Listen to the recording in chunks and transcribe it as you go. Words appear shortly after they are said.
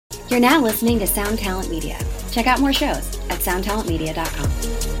You're now listening to Sound Talent Media. Check out more shows at soundtalentmedia.com.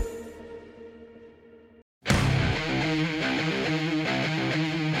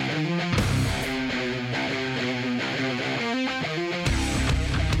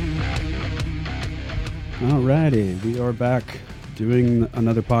 Alrighty, we are back doing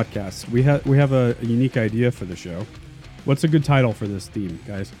another podcast. We have a unique idea for the show. What's a good title for this theme,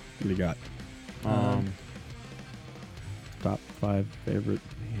 guys? What do you got? Top 5 favorite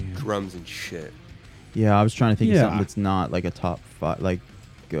drums and shit. Yeah, I was trying to think of something that's not like a top 5. Like,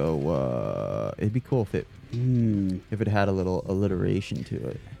 it'd be cool if it had a little alliteration to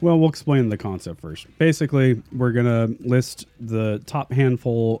it. Well, we'll explain the concept first. Basically, we're gonna list the top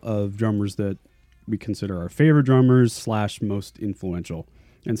handful of drummers that we consider our favorite drummers / most influential.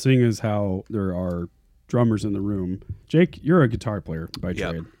 And seeing as how there are drummers in the room, Jake, you're a guitar player by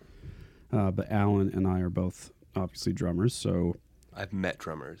trade, but Alan and I are both obviously drummers. So I've met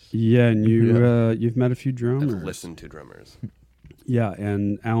drummers. Yeah, and you've met a few drummers. I've listened to drummers. Yeah,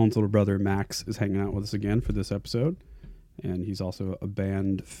 and Alan's little brother Max is hanging out with us again for this episode, and he's also a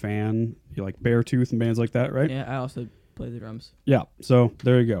band fan. You like Beartooth and bands like that, right? Yeah, I also play the drums. Yeah, so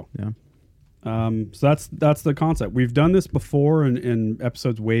there you go. Yeah. So that's the concept. We've done this before in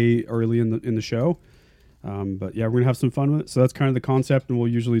episodes way early in the show, but yeah, we're gonna have some fun with it. So that's kind of the concept, and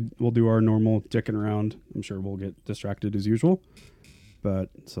we'll do our normal dicking around. I'm sure we'll get distracted as usual, but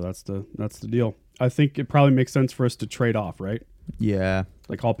so that's the deal. I think it probably makes sense for us to trade off, right? Yeah.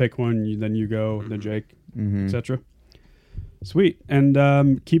 Like I'll pick one, then you go, then Jake, etc. Sweet.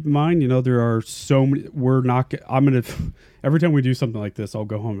 And keep in mind, there are so many. Every time we do something like this, I'll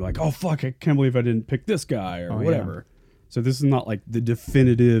go home and be like, oh, fuck, I can't believe I didn't pick this guy or whatever. Yeah. So this is not like the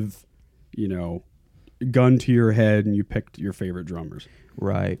definitive, gun to your head and you picked your favorite drummers.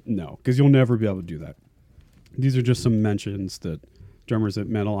 Right. No, because you'll never be able to do that. These are just some mentions that drummers that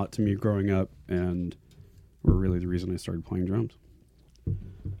meant a lot to me growing up and were really the reason I started playing drums.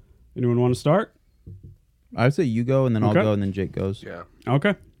 Anyone want to start? I'd say you go, and then I'll go, and then Jake goes. Yeah.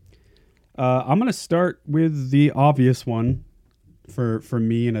 Okay. I'm going to start with the obvious one for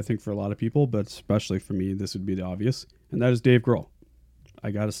me, and I think for a lot of people, but especially for me, this would be the obvious, and that is Dave Grohl. I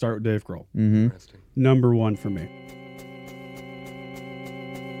got to start with Dave Grohl. Mm-hmm. Number 1 for me.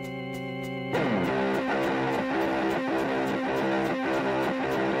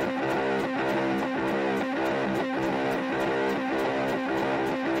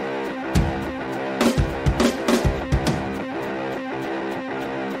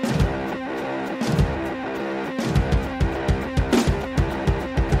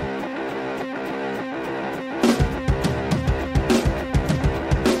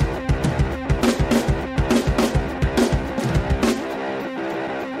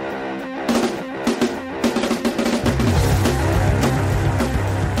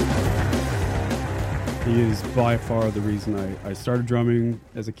 He is by far the reason I started drumming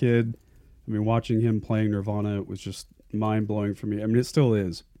as a kid. I mean, watching him playing Nirvana was just mind-blowing for me. I mean, it still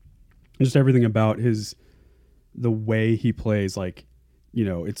is. Just everything about the way he plays,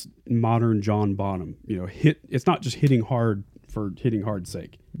 it's modern John Bonham. It's not just hitting hard for hitting hard's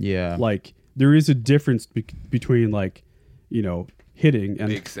sake. Yeah. Like, there is a difference between, hitting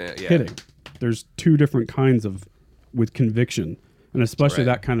and hitting. There's two different kinds with conviction, and especially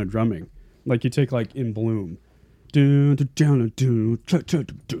that kind of drumming. Like you take In Bloom. Yeah,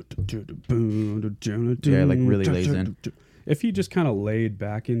 like really lays in. If he just kind of laid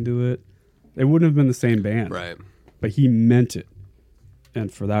back into it, it wouldn't have been the same band. Right. But he meant it.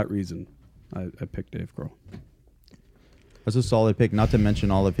 And for that reason, I picked Dave Grohl. That's a solid pick, not to mention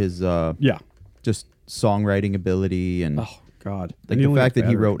all of his just songwriting ability and oh god. Like the fact that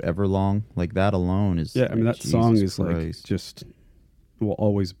he wrote Everlong, like that alone is I mean that Jesus song is Christ. just will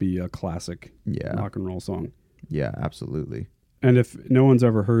always be a classic rock and roll song. Yeah, absolutely. And if no one's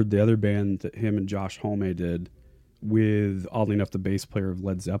ever heard the other band that him and Josh Homme did with, oddly enough, the bass player of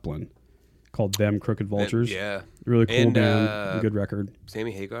Led Zeppelin, called Them Crooked Vultures. Really cool band, a good record.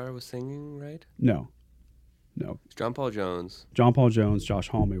 Sammy Hagar was singing, right? No. It's John Paul Jones, Josh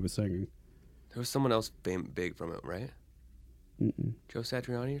Homme was singing. There was someone else big from it, right? Mm-mm. Joe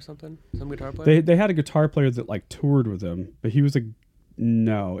Satriani or something? Some guitar player? They had a guitar player that toured with him, but he was a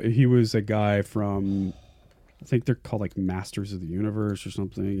guy from, I think they're called Masters of the Universe or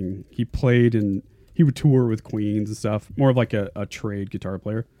something. He played and he would tour with Queens and stuff. More of a trade guitar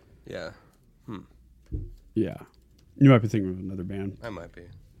player. Yeah. Yeah. You might be thinking of another band. I might be.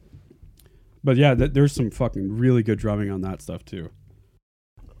 But yeah, there's some fucking really good drumming on that stuff too.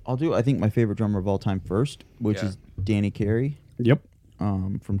 I'll do, I think, my favorite drummer of all time first, which is Danny Carey. Yep.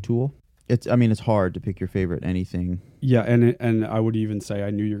 From Tool. It's hard to pick your favorite anything. Yeah, and I would even say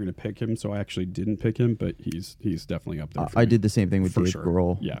I knew you were going to pick him, so I actually didn't pick him, but he's definitely up there. I did the same thing with Dave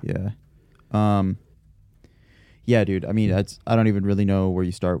Grohl. Yeah. Yeah, dude. I mean, I don't even really know where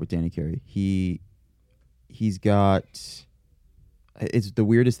you start with Danny Carey. He's got, it's the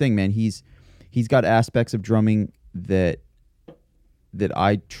weirdest thing, man. He's got aspects of drumming that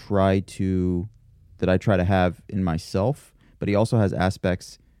I try to have in myself, but he also has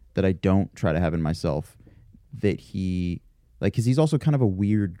aspects that I don't try to have in myself that he, like, because he's also kind of a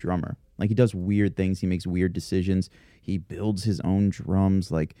weird drummer. Like, he does weird things. He makes weird decisions. He builds his own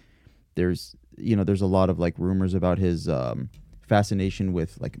drums. Like, there's a lot of, like, rumors about his fascination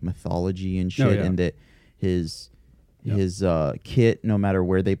with, like, mythology and shit, and that his kit, no matter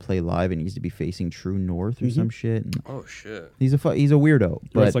where they play live, it needs to be facing true north or some shit. And oh shit! He's a weirdo.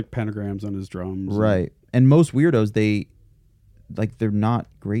 But it's like pentagrams on his drums, right? And most weirdos, they're not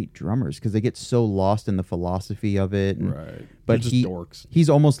great drummers because they get so lost in the philosophy of it. And, right. But just dorks. He's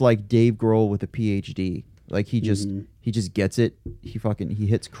almost like Dave Grohl with a PhD. Like he just gets it. He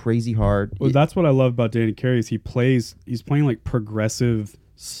hits crazy hard. Well, that's what I love about Danny Carey is he's playing like progressive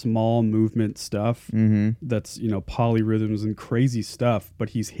small movement stuff that's, polyrhythms and crazy stuff, but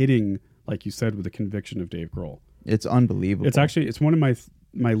he's hitting, like you said, with the conviction of Dave Grohl. It's unbelievable. It's one of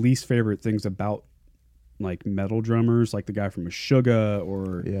my least favorite things about like metal drummers, like the guy from Meshuggah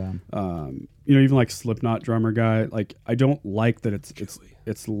or even like Slipknot drummer guy. Like I don't like that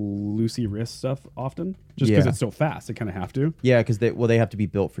it's loosey wrist stuff often, just because it's so fast. They kind of have to. Yeah, because they have to be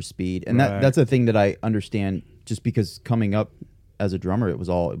built for speed, and that's a thing that I understand. Just because coming up as a drummer, it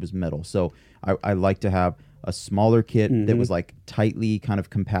was metal, so I like to have a smaller kit that was like tightly kind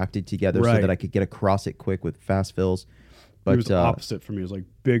of compacted together so that I could get across it quick with fast fills. But it was the opposite for me. It was like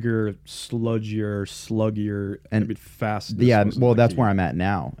bigger, sluggier, and fast. Yeah, well, that's where I'm at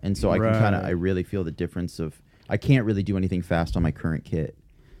now, and so I can I really feel the difference of. I can't really do anything fast on my current kit.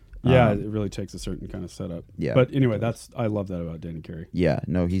 Yeah, it really takes a certain kind of setup. Yeah, but anyway, I love that about Danny Carey. Yeah,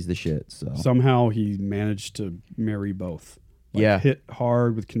 no, he's the shit. So somehow he managed to marry both. Like, hit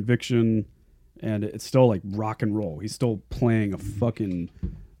hard with conviction, and it's still like rock and roll. He's still playing a fucking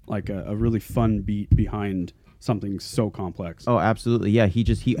like a really fun beat behind something so complex. Oh, absolutely. Yeah,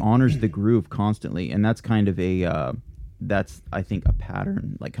 he honors the groove constantly, and that's kind of that's I think a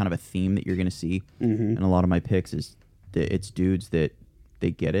pattern, like kind of a theme that you're going to see in a lot of my picks is that it's dudes that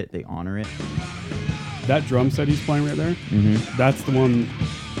they get it, they honor it. That drum set he's playing right there, that's the one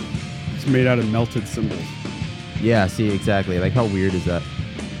that's made out of melted cymbals. Yeah, see, exactly. Like, how weird is that?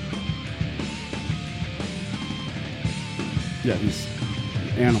 Yeah, he's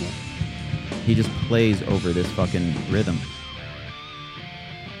an animal. He just plays over this fucking rhythm.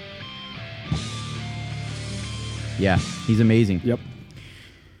 Yeah, he's amazing. Yep.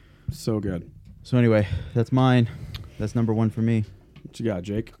 So good. So anyway, that's mine. That's number one for me. What you got,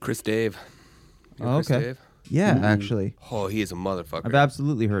 Jake? Chris Dave. You know Chris Dave? Yeah, actually. Oh, he is a motherfucker. I've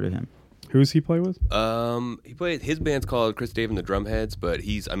absolutely heard of him. Who's he play with? He played. His band's called Chris Dave and the Drumheads, but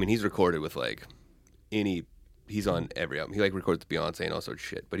he's recorded with like he's on every album. He like records with Beyonce and all sorts of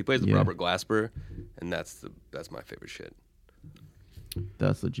shit. But he plays with Robert Glasper, and that's my favorite shit.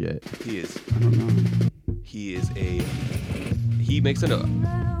 That's legit. He is. I don't know. He makes a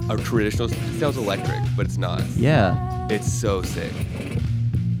traditional. It sounds electric, but it's not. Yeah. It's so sick.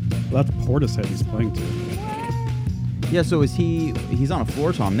 Well, that's Portishead he's playing to. Yeah, so he's on a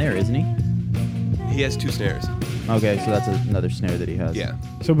floor tom there, isn't he? He has 2 snares. Okay, so that's another snare that he has. Yeah.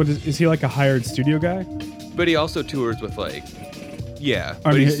 So, but is he like a hired studio guy? But he also tours with like, yeah.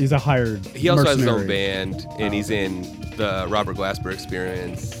 I mean, he's a hired He also has his own mercenary. band, and he's in the Robert Glasper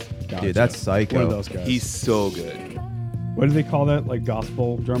Experience. Gotcha. Dude, that's psycho. One of those guys. He's so good. What do they call that? Like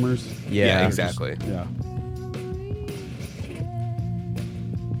gospel drummers? Yeah, exactly. Yeah.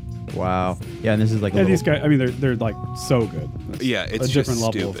 Wow. Yeah, and this is like these guys. I mean, they're like so good. It's a just different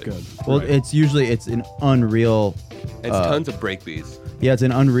level stupid. of good. Well, Right. it's an unreal. It's tons of breakbeats. Yeah, it's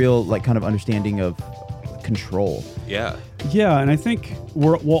an unreal like kind of understanding of control. Yeah. Yeah, and I think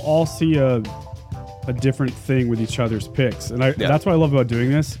we'll all see a different thing with each other's picks, and that's what I love about doing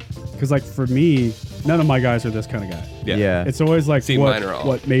this. Because like for me, none of my guys are this kind of guy. Yeah. It's always like mine are all.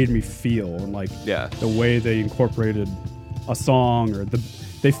 what made me feel, and like the way they incorporated a song or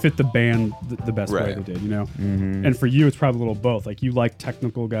they fit the band the best way they did, you know? Mm-hmm. And for you, it's probably a little both. Like you like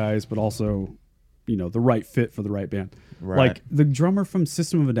technical guys, but also, the right fit for the right band. Right. Like the drummer from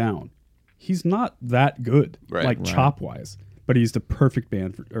System of a Down, he's not that good, chop-wise, but he's the perfect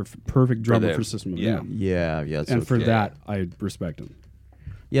band perfect drummer for System of a Down. Yeah. And for that, I respect him.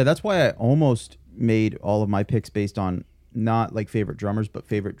 Yeah, that's why I almost made all of my picks based on not like favorite drummers, but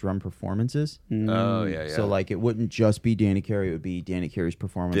favorite drum performances. Oh yeah, yeah. So like it wouldn't just be Danny Carey; it would be Danny Carey's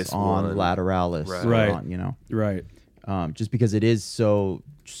performance This on one. Lateralis, Right. On, you know, Right. just because it is so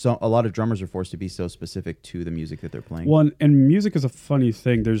a lot of drummers are forced to be so specific to the music that they're playing. Well, and music is a funny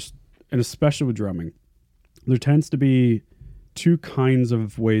thing. And especially with drumming, there tends to be two kinds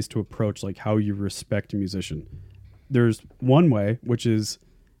of ways to approach like how you respect a musician. There's one way, which is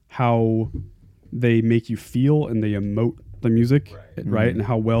how they make you feel and they emote the music, right? And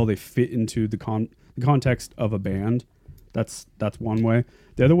how well they fit into the context of a band. That's one way.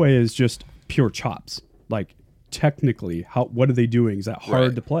 The other way is just pure chops. Like technically, what are they doing? Is that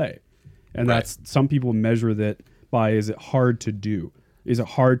hard to play? And that's some people measure that by, is it hard to do? Is it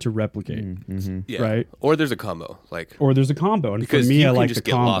hard to replicate? Yeah. Right? Or there's a combo, like, Or there's a combo. And because for me, you I can like just the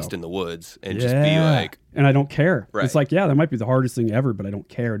get combo. lost in the woods and just be like, and I don't care. Right. It's like, yeah, that might be the hardest thing ever, but I don't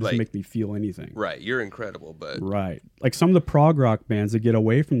care. It doesn't Like- make me feel anything. right, you're incredible, but Right. Like some of the prog rock bands that get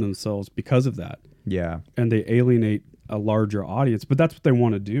away from themselves because of that, yeah, and they alienate a larger audience, but that's what they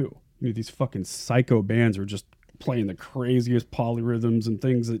want to do. You know, these fucking psycho bands are just playing the craziest polyrhythms and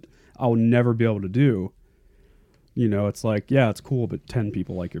things that I'll never be able to do. You know, it's like, yeah, it's cool, but 10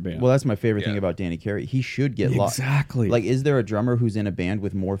 people like your band. well, that's my favorite thing Yeah. about Danny Carey. He should get lost. Exactly. Like, is there a drummer who's in a band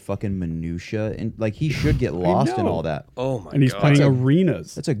with more fucking minutia? And like, he should get lost in know. all that. oh my and he's god. playing That's a-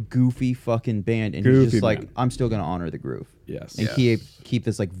 arenas. That's a goofy fucking band, and Goofy he's just like, band. I'm still gonna honor the groove. Yes. And Yeah. keep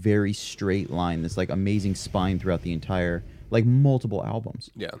this like very straight line, this like amazing spine throughout the entire like multiple albums.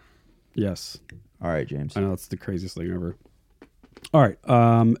 Yeah. Yes. All right, James. I know it's the craziest thing ever. All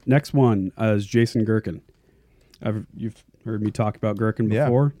right. Next one is Jason Gherkin. You've heard me talk about Gherkin Yeah.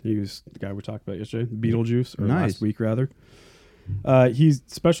 before. He was the guy we talked about yesterday, Beetlejuice, or Nice. last week rather. He's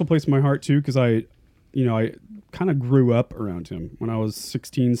special place in my heart too, because I kind of grew up around him. When I was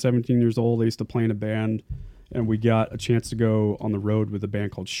 16, 17 years old, I used to play in a band, and we got a chance to go on the road with a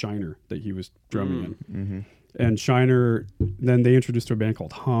band called Shiner that he was drumming in. And Shiner, then they introduced to a band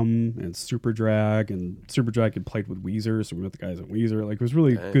called Hum and Super Drag, and Super Drag had played with Weezer, so we met the guys at Weezer. Like, it was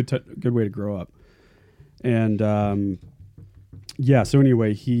really good way to grow up. And so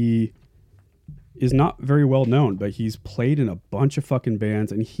anyway, he is not very well known, but he's played in a bunch of fucking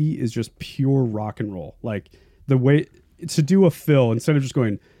bands, and he is just pure rock and roll. Like, the way to do a fill, instead of just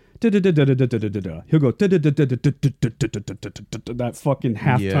going he'll go that fucking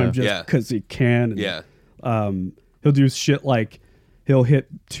halftime just because he can. Yeah. He'll do shit like he'll hit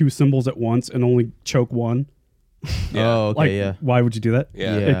two cymbals at once and only choke one. Yeah. Oh, okay, Like, yeah. why would you do that?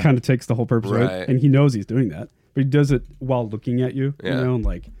 Yeah. Yeah. It kind of takes the whole purpose away. Right. And he knows he's doing that, but he does it while looking at you, Yeah. you know, and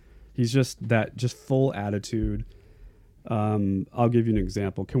like, he's just full attitude. I'll give you an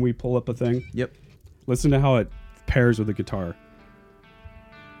example. Can we pull up a thing? Yep. Listen to how it pairs with the guitar.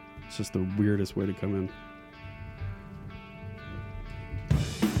 It's just the weirdest way to come in.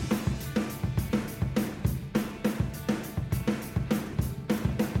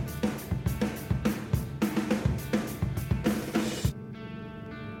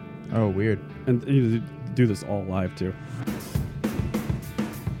 Oh, weird. And you do this all live too.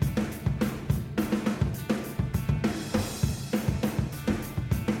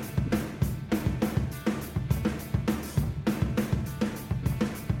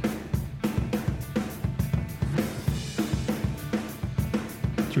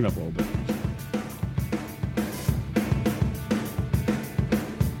 Turn it up a little bit.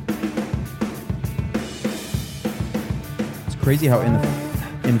 It's crazy how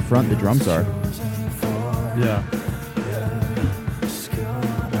in front the drums are. Yeah.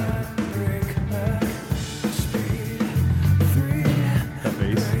 That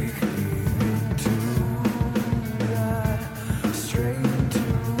bass.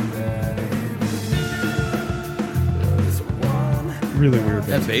 Really weird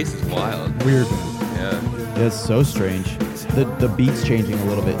That bass. bass is wild. Weird band. Yeah. That's so strange. The beat's changing a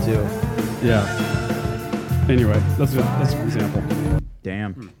little bit too. Yeah. Anyway, that's an example.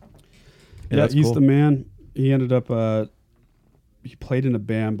 Damn. Yeah, that's he's cool. the man. He ended up he played in a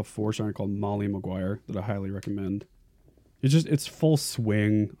band before Shiner called Molly Maguire that I highly recommend. It's full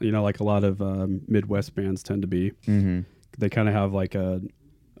swing, you know, like a lot of Midwest bands tend to be. Mm-hmm. They kind of have like an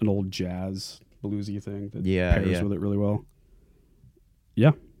old jazz bluesy thing that Yeah, pairs yeah. with it really well.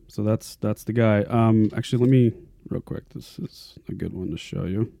 Yeah, so that's the guy. Actually, let me real quick. This is a good one to show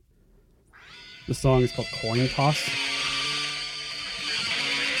you. The song is called Coin Toss.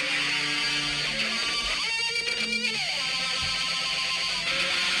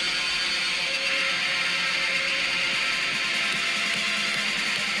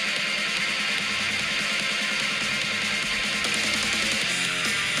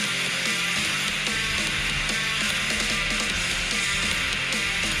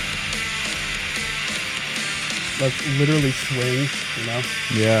 Let's literally swing, you know?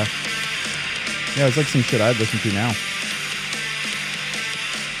 Yeah. Yeah, it's like some shit I'd listen to now.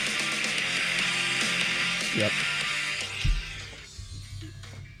 Yep.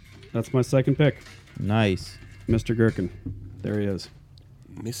 That's my second pick. Nice. Mr. Gherkin. There he is.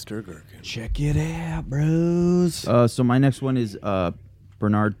 Mr. Gherkin. Check it out, bros. So my next one is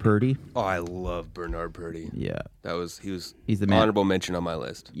Bernard Purdy. Oh, I love Bernard Purdy. Yeah. He's the man. Honorable mention on my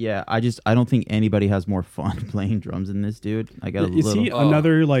list. Yeah, I don't think anybody has more fun playing drums than this dude. I got a Is little. he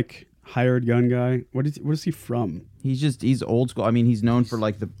another like hired gun guy? What is he from? He's old school. I mean, he's known for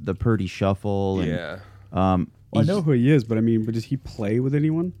like the Purdy Shuffle. And, Yeah. Well, I know who he is, but does he play with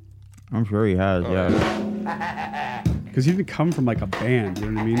anyone? I'm sure he has. Oh, yeah. Because he didn't come from like a band, you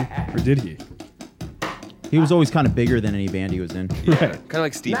know what I mean? Or did he? He was always kind of bigger than any band he was in. Yeah. Right. Kind of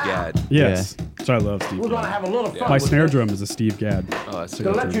like Steve Gadd. Yes. So I love Steve. We're going to Gadd. have a little fun My with snare this drum is a Steve Gadd. Oh, that's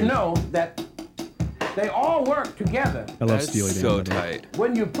to let you know that they all work together I love That's Steely Dan. so by the way. tight.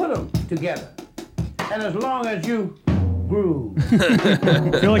 when you put them together. And as long as you groove.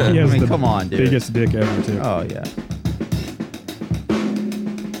 I feel like he has the come on, dude. biggest dick ever too. Oh yeah.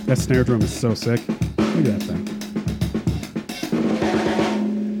 That snare drum is so sick. Look at that thing.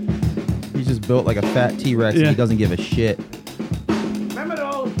 He's just built like a fat T-Rex and Yeah. he doesn't give a shit. Remember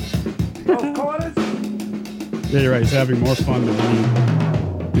those quarters? Yeah, you're right. He's having more fun than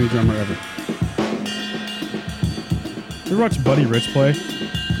any drummer ever. You ever watch Buddy Rich play?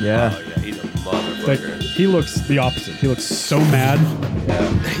 Yeah. Oh, yeah, he's a Like, motherfucker. he looks the opposite. He looks so mad.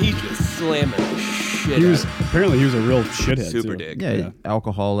 He's just slamming the shit He was out of apparently he was a real shithead. Super too. dick. Yeah,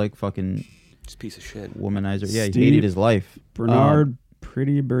 alcoholic, fucking Just a piece of shit. womanizer. Yeah, he Steve hated his life. Bernard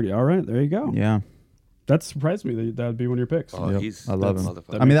Pretty Birdie. All right, there you go. Yeah. That surprised me that would be one of your picks. Oh, Yep. he's I love that him. motherfucker.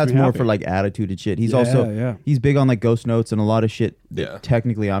 That I mean, makes that's me more happy. for like attitude and shit. He's Yeah, also yeah. he's big on like ghost notes and a lot of shit that Yeah.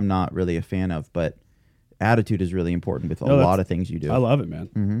 technically I'm not really a fan of, but attitude is really important with a No, that's- lot of things you do. I love it,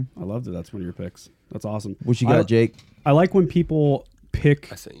 man. I love that. That's one of your picks. That's awesome. What you got, Jake? I like when people pick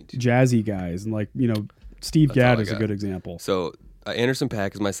I sent you two. jazzy guys and Steve That's all Gadd I is a got. good example. So Anderson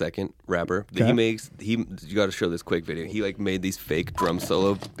 .Paak is my second rapper. Okay. You got to show this quick video. He like made these fake drum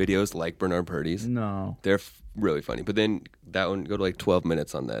solo videos like Bernard Purdy's. No. They're really funny. But then that one go to like 12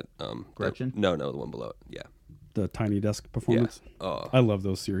 minutes on that. Gretchen? No, the one below it. Yeah. The Tiny Desk performance. Yeah. Oh, I love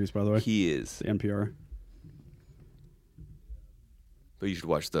those series, by the way. he is. The NPR. But you should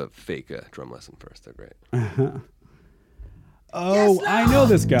watch the fake drum lesson first. They're great. Oh, I know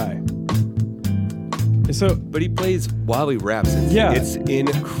this guy. So, But he plays while he raps. Yeah. It's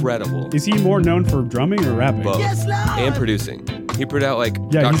incredible. is he more known for drumming or rapping? Both. And producing. He put out like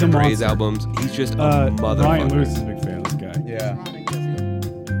Yeah, he's Dr. a Dre's monster. albums. He's just a motherfucker. Ryan Lewis is a big fan of this guy. Yeah.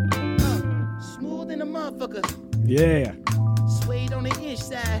 Smooth in the motherfucker. Yeah. Suede on the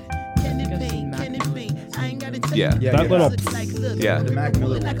inside. Can it be? Can it be? I ain't gotta tell Yeah. you. Yeah, That little- Like, look, Yeah. The Mac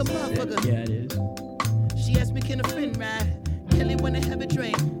Miller like a one. motherfucker. Yeah, it is. She asked me, can a friend ride? Kelly wanna have a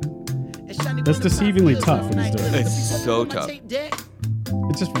drink. And Shani That's wanna deceivingly pop tough pills when he's all doing night. it. It's Look, so on my tough. tape deck.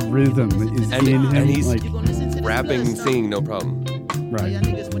 It's just rhythm is And- in him. and he's- like, You gon' listen to this Rapping and love song. singing, no problem. All y'all right.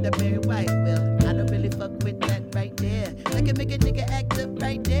 niggas with that Barry White, well, I don't really fuck with that right there. I can make a nigga act up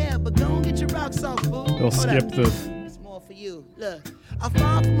right there, but go and get your rocks off, fool. They'll Hold skip up. the It's more for you. Look, I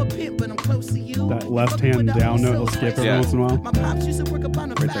fall from a pimp, but I'm close to you. that left hand down note. He'll skip every Yeah. once in a while. My pops used to work up on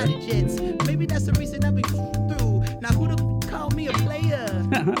the Right there. fighter jets. Maybe that's the reason I be through. Now who the call me a player?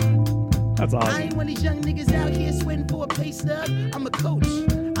 That's I awesome. ain't one of these young niggas out here sweating for a pay stub. I'm a coach.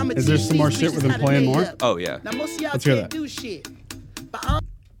 I'm a Is there some more shit with him playing more? Oh, yeah. Now most of y'all Let's hear can't that. do shit. But I'm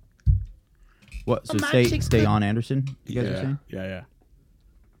What? So My stay chicks stay could- on Anderson. You guys are Yeah. saying? Yeah.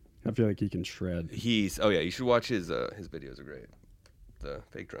 I feel like he can shred. Oh yeah, you should watch his videos are great. The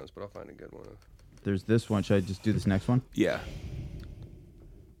fake drums, but I'll find a good one. There's this one. Should I just do this next one? Yeah.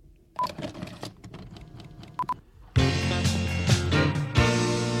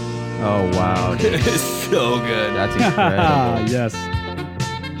 Oh wow, dude. It's so good. That's incredible. Yes.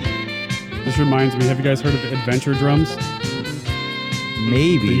 This reminds me. Have you guys heard of Adventure Drums?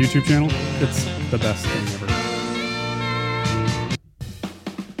 Maybe. The YouTube channel. It's the best thing ever.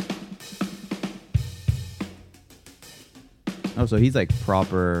 Oh, so he's like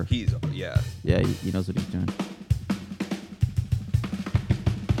proper. Yeah. Yeah, he knows what he's doing.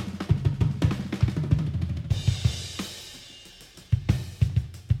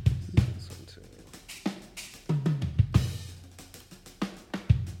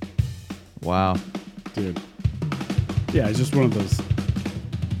 Wow. Dude. Yeah, it's just one of those.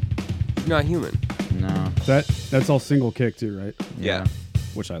 Not human. No. That's all single kick too, right? Yeah.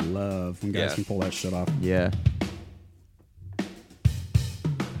 Which I love when guys Yeah. can pull that shit off. Yeah.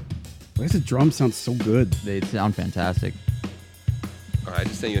 His drums sound so good. They sound fantastic. All right, I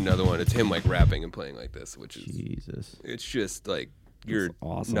just sent you another one. It's him like rapping and playing like this, which is Jesus. It's just like you're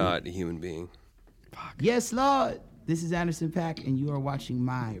awesome. not a human being. Yes, Lord. This is Anderson .Paak, and you are watching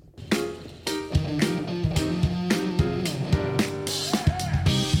my.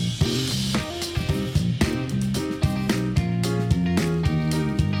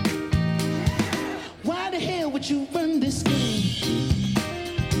 Why the hell would you run this game?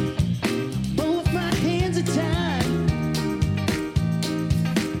 Both my hands are tied.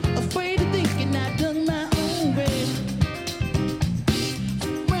 Afraid of thinking I've done my own way.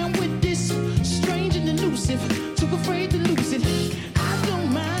 Round with this strange and elusive. Too afraid to lose it. I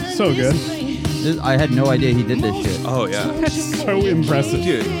don't mind. So good. I had no idea he did this shit. Oh yeah, That's so impressive.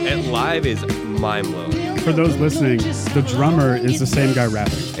 dude. And live is mind blowing For those listening, the drummer is the same guy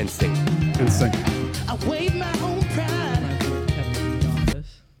rapping and singing. and singing. I wave my own pride. Kevin from The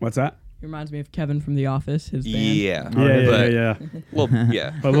Office. What's that? He reminds me of Kevin from The Office. His band. Yeah, Yeah. Well,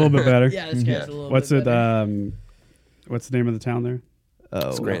 yeah. But a little bit better. Yeah, this guy's a little What's bit it? better. What's the name of the town there?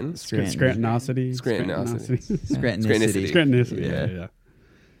 Oh, Scranton? Scrantonicity. Scrantonicity. Scrantonicity. Scrantonicity. Yeah.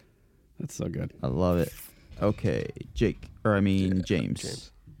 That's so good. I love it. Okay,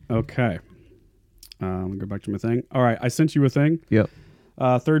 James. Okay. Let me go back to my thing. All right, I sent you a thing. Yep.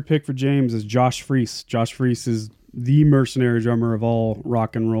 Third pick for James is Josh Freese. Josh Freese is the mercenary drummer of all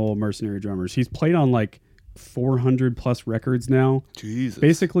rock and roll mercenary drummers. He's played on like 400 plus records now. Jesus.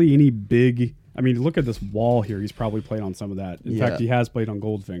 Basically any big, I mean, look at this wall here. He's probably played on some of that. In fact, he has played on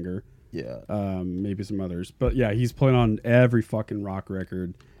Goldfinger. Yeah. Maybe some others. But yeah, he's played on every fucking rock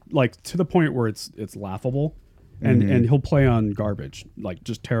record. Like to the point where it's laughable. And he'll play on garbage, like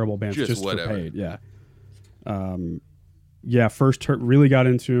just terrible bands, just for paid. Yeah. First really got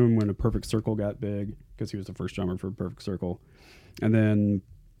into him when A Perfect Circle got big because he was the first drummer for Perfect Circle. And then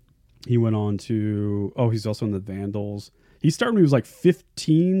he went on to, he's also in the Vandals. He started when he was like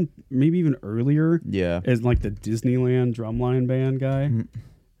 15, maybe even earlier. Yeah. As like the Disneyland drumline band guy. Mm-hmm.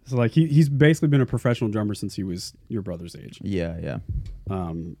 So like he's basically been a professional drummer since he was your brother's age. Yeah.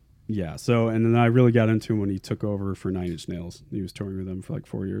 Yeah. So, and then I really got into him when he took over for 9 Inch Nails. He was touring with them for like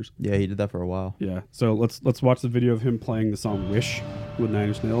 4 years. Yeah, he did that for a while. Yeah. So let's watch the video of him playing the song "Wish" with 9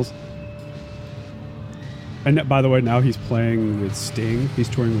 Inch Nails. And by the way, now he's playing with Sting. He's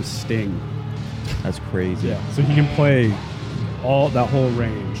touring with Sting. That's crazy. Yeah. So he can play all that whole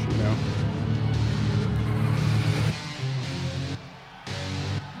range, you know.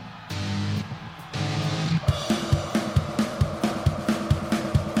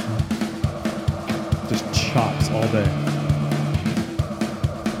 Chops all day.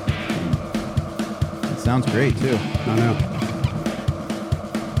 It sounds great too. I know.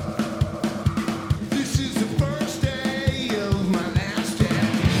 This is the first day of my last day.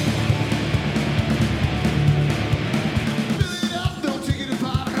 Fill it up, don't take it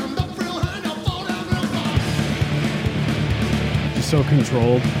apart. I'm the thrill hind, I'll fall down the bar. He's so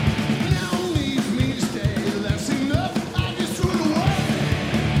controlled. Now leaves me to stay. That's enough. I just threw it away.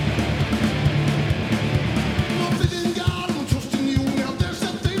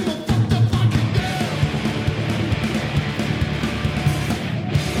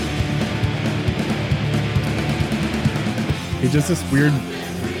 He does this weird,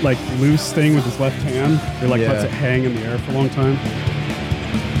 like, loose thing with his left hand. He like lets it hang in the air for a long time.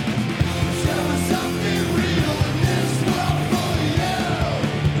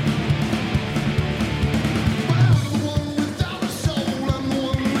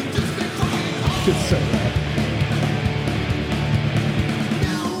 It's so bad.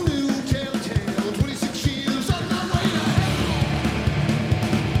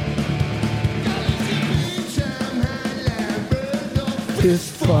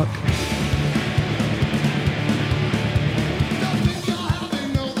 Piss fuck.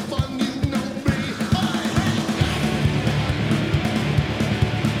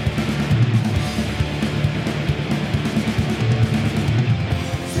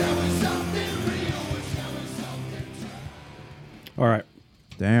 All right.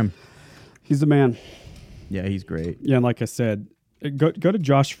 Damn. He's the man. Yeah, he's great. Yeah, and like I said, go to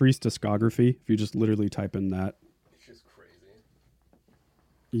Josh Freese discography if you just literally type in that. It's just crazy.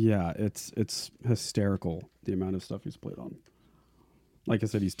 Yeah, it's hysterical the amount of stuff he's played on. Like I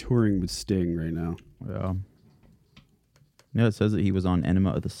said, he's touring with Sting right now. Yeah. Yeah, it says that he was on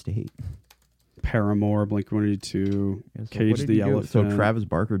Enema of the State. Paramore, Blink-182, Yeah, so Cage what did the he do? Elephant. So Travis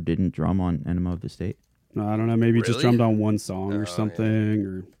Barker didn't drum on Enema of the State? No, I don't know. Maybe he just Really? drummed on one song or something,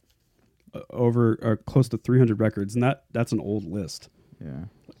 or over close to 300 records, and that's an old list. Yeah.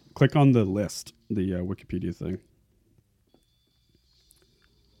 Click on the list, the Wikipedia thing.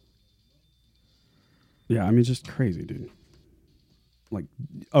 Yeah, I mean, just crazy, dude. Like,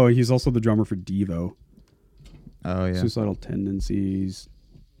 oh, he's also the drummer for Devo. Oh yeah. Suicidal Tendencies.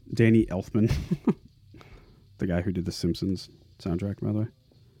 Danny Elfman, the guy who did the Simpsons soundtrack, by the way.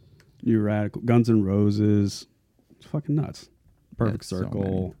 New Radical, Guns N' Roses. It's fucking nuts. Perfect That's so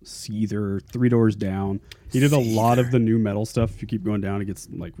Circle, Seether, Three Doors Down. He did a lot of the new metal stuff. If you keep going down, it gets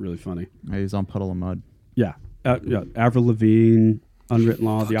like really funny. He was on Puddle of Mud. Yeah, yeah. Avril Lavigne, Unwritten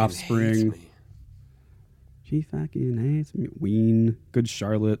Law, The Offspring. She fucking hates me. Ween, Good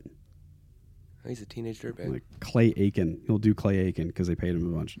Charlotte. Oh, he's a teenage dirtbag. Like Clay Aiken. He'll do Clay Aiken because they paid him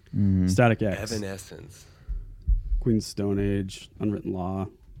a bunch. Mm-hmm. Static X. Evanescence. Queen's Stone Age, Unwritten Law.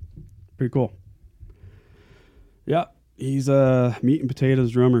 Pretty cool. Yeah, he's a meat and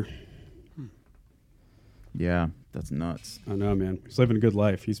potatoes drummer. Yeah, that's nuts. I know, man. He's living a good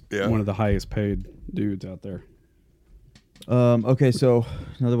life. He's one of the highest paid dudes out there. Okay, so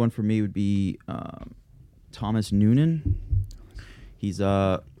another one for me would be Thomas Noonan. He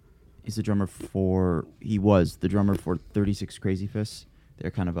was the drummer for 36 Crazy Fists.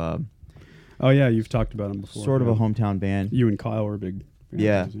 They're kind of Oh yeah, you've talked about him before. sort of a hometown band. You and Kyle were big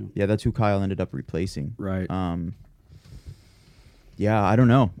fans. Yeah, that's who Kyle ended up replacing. Right. Yeah, I don't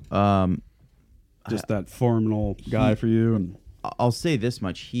know. Just that formidable guy for you. And I'll say this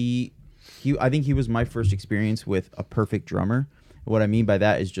much: I think he was my first experience with a perfect drummer. What I mean by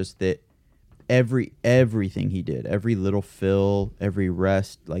that is just that everything he did, every little fill, every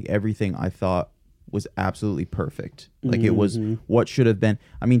rest, like everything I thought was absolutely perfect. Like it was what should have been.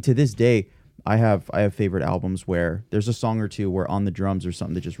 I mean, to this day, I have favorite albums where there's a song or two where on the drums or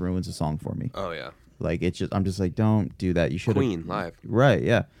something that just ruins a song for me. Oh yeah. Like I'm just like, don't do that. You should have Queen live. Right,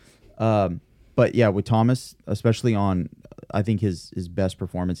 yeah. But yeah, with Thomas, especially on, I think his best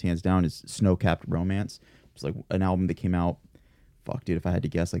performance, hands down, is Snow-Capped Romance. It's like an album that came out, fuck, dude, if I had to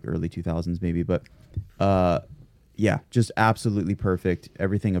guess, like early 2000s maybe. But yeah, just absolutely perfect.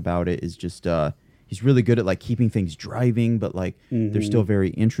 Everything about it is just, he's really good at like keeping things driving, but like they're still very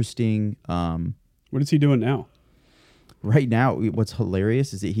interesting. what is he doing now? Right now, what's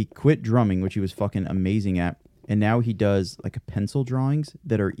hilarious is that he quit drumming, which he was fucking amazing at. And now he does like a pencil drawings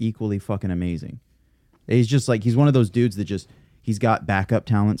that are equally fucking amazing. He's just like, he's one of those dudes that just, he's got backup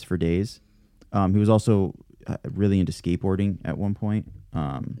talents for days. He was also really into skateboarding at one point.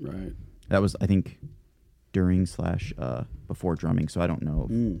 Right. That was, I think, during / before drumming. So I don't know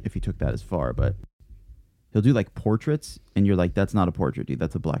if he took that as far, but he'll do like portraits and you're like, that's not a portrait, dude.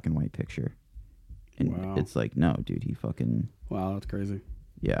 That's a black and white picture. And it's like, no, dude, he fucking... Wow, that's crazy.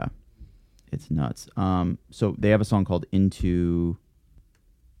 Yeah. It's nuts. So they have a song called Into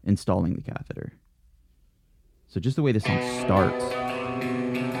Installing the Catheter. So just the way the song starts.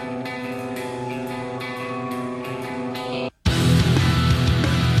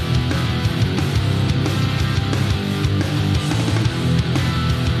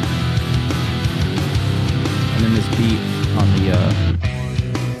 And then this beat on the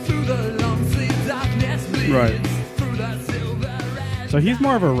Right. So he's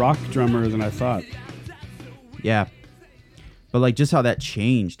more of a rock drummer than I thought. yeah. But like just how that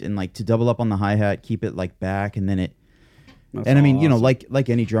changed and like to double up on the hi-hat, keep it like back and then it That's and I mean, you know, awesome. like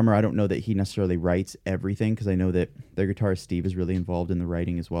any drummer, I don't know that he necessarily writes everything because I know that their guitarist Steve is really involved in the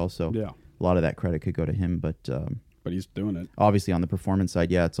writing as well. So Yeah. a lot of that credit could go to him, but But he's doing it. obviously on the performance side,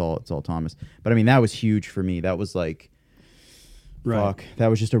 yeah, it's all Thomas. But I mean, that was huge for me. That was like, fuck, that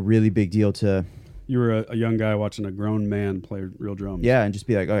was just a really big deal to, You were a young guy watching a grown man play real drums. yeah, and just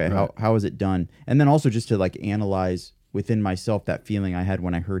be like, okay, Right. how is it done? And then also just to like analyze within myself that feeling I had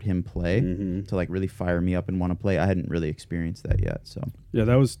when I heard him play to like really fire me up and want to play. I hadn't really experienced that yet, so Yeah,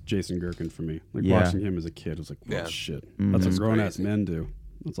 that was Jason Gherkin for me. Like Yeah. watching him as a kid, I was like, oh Yeah. shit. That's what That's grown ass crazy. men do.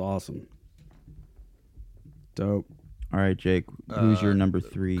 That's awesome. Dope. all right, Jake, who's your number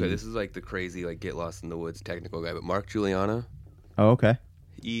 3? Okay, this is like the crazy, like get lost in the woods technical guy, but Mark Giuliano. Oh, okay.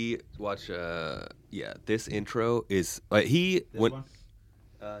 He watch. This intro is like he went.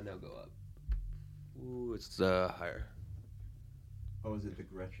 No, go up. Ooh, it's higher. Oh, is it the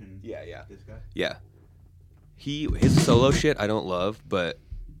Gretchen? Yeah. This guy? Yeah. His solo shit I don't love, but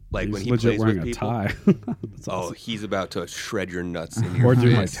like He's when he legit plays wearing with a people. tie. That's Oh, awesome. he's about to shred your nuts in your Or do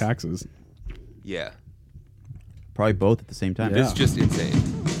my face. taxes. Yeah. Probably both at the same time. Yeah. It's just insane.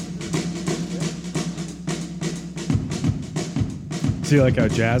 See, like a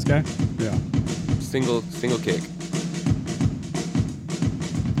jazz guy? Yeah. Single kick.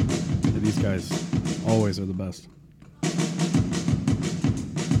 Yeah, these guys always are the best.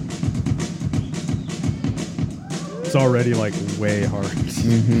 It's already like way hard.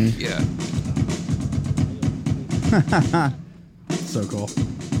 Yeah. So cool.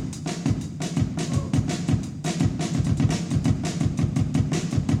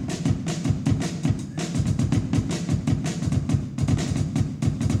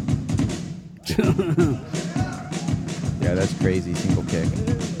 Yeah, that's crazy. Single kick.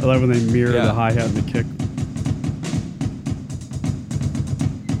 I love when they mirror Yeah. the hi-hat and the kick.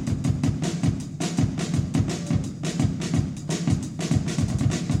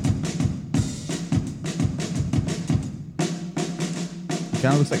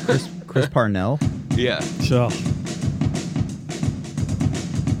 Kind of looks like Chris Parnell. Yeah. So,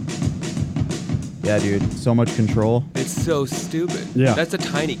 Yeah, dude. So much control. It's so stupid. Yeah. That's a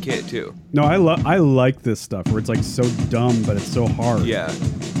tiny kit too. no, I like this stuff where it's like so dumb, but it's so hard. Yeah.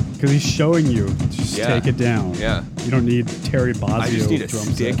 Because he's showing you, just Yeah. take it down. Yeah. You don't need Terry Bozzio I just need a drum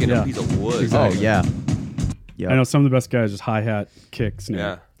stick set. and Yeah. a piece of wood. Exactly. Oh, yeah. Yeah. I know some of the best guys just hi-hat, kick, snare.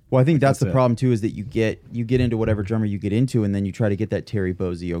 Yeah. Well, I think that's That's the it. problem too, is that you get into whatever drummer you get into, and then you try to get that Terry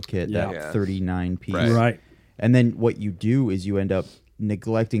Bozzio kit, Yeah. that Yeah. 39 piece, Right. Right. and then what you do is you end up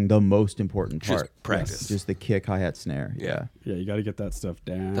neglecting the most important Just part, practice. just the kick, hi hat, snare. Yeah. Yeah, you got to get that stuff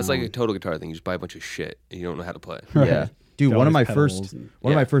down. That's like a total guitar thing. You just buy a bunch of shit and you don't know how to play. Right. Yeah. Dude, Got one all of my these first pedals and-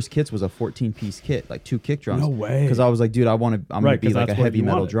 one of Yeah. my first kits was a 14-piece kit, like 2 kick drums. No way. Because I was like, dude, I'm Right, gonna be 'cause like a that's what heavy you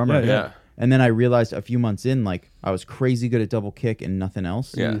metal wanted. drummer. Yeah, yeah. And then I realized a few months in, like I was crazy good at double kick and nothing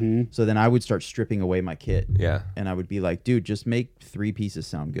else. Yeah. Mhm. So then I would start stripping away my kit. Yeah. And I would be like, dude, just make 3 pieces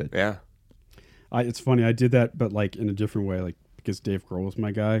sound good. Yeah. It's funny. I did that, but like in a different way, like because Dave Grohl was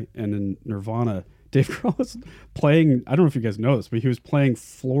my guy, and in Nirvana, Dave Grohl was playing. I don't know if you guys know this, but he was playing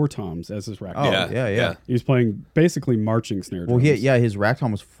floor toms as his rack. Oh, tom. yeah. He was playing basically marching snare Well, drums. his rack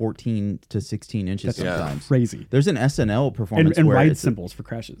tom was 14 to 16 inches That's sometimes. crazy. There's an SNL performance And where ride it's cymbals for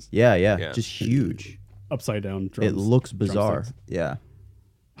crashes. yeah, Yeah. just huge. Upside down drums. It looks bizarre. drumsticks. Yeah.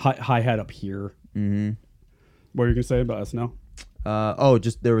 Hi hat up here. Mm-hmm. What are you gonna say about SNL?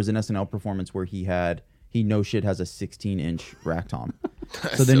 Just there was an SNL performance where he no shit has a 16-inch rack tom.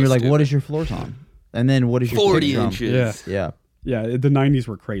 So then so you're like, stupid. what is your floor tom? And then what is your 40 kick drum? inches. Yeah. Yeah. Yeah, the '90s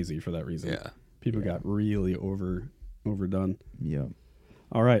were crazy for that reason. Yeah. People got really overdone. Yeah.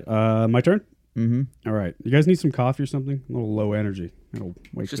 All right, my turn. Mm-hmm. All right, you guys need some coffee or something? A little low energy. It'll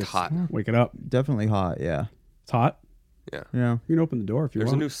wake It's just this- hot. Wake it up. Definitely hot. Yeah. It's hot. Yeah. Yeah. You can open the door if you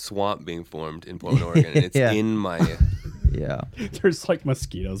There's a want. new swamp being formed in Portland, Oregon, and it's Yeah. in my Yeah. There's like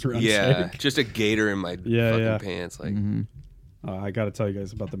mosquitoes around. yeah, Jake. just a gator in my Yeah, fucking yeah. pants. Like Mm-hmm. I got to tell you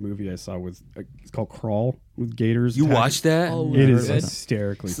guys about the movie I saw with. It's called Crawl with gators. you attacking- watched that? Oh, It yeah. is Good.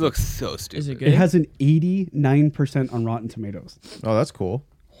 hysterically. This looks so stupid. Is it good? It has an 89% on Rotten Tomatoes, Oh, that's cool.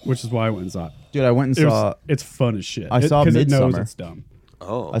 which is why I went and saw it. Dude, I went and It was- saw it's fun as shit. I saw because it knows Midsommar. it's dumb.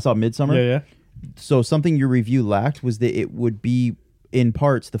 Oh, I saw Midsummer. Yeah, yeah. So something your review lacked was that it would be in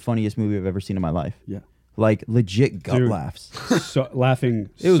parts the funniest movie I've ever seen in my life. Yeah. Like legit gut Dude. laughs. So laughing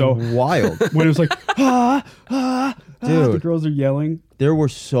It was so wild. when it was like the Dude. girls are yelling, There were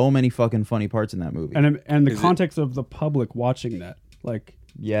so many fucking funny parts in that movie. and the Is it- context of the public watching that, like,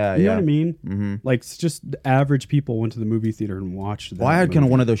 yeah, you yeah. know what I mean? Mm-hmm. Like, it's just the average people went to the movie theater and watched that. Well, I had kind of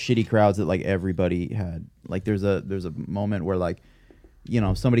movie. one of those shitty crowds that like everybody had. Like there's a moment where like, you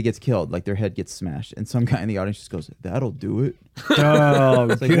know, somebody gets killed, like their head gets smashed, and some guy in the audience just goes, "That'll do it." Oh,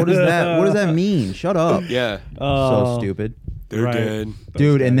 It's like, what does that? What does that mean? Shut up. yeah, So stupid, they're right. dead.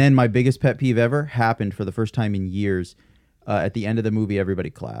 dude. And then my biggest pet peeve ever happened for the first time in years. At the end of the movie, everybody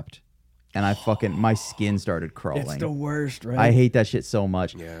clapped, and my skin started crawling. It's the worst, right? I hate that shit so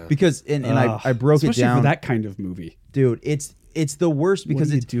much. Yeah. Because and I broke it especially down. for that kind of movie. Dude, it's the worst because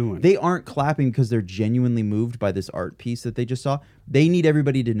are you it's doing? they aren't clapping because they're genuinely moved by this art piece that they just saw. They need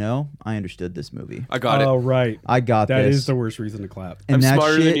everybody to know I understood this movie. I got Oh, it. right. I got That this. is the worst reason to clap. and I'm that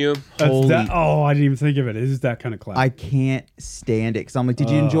smarter shit, than you. That's Holy, that, oh, I didn't even think of it. It is that kind of clap. I can't stand it because I'm like, did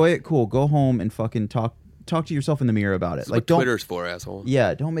you enjoy it? Cool. Go home and fucking talk to yourself in the mirror about it. That's Like, what don't Twitter's for, asshole.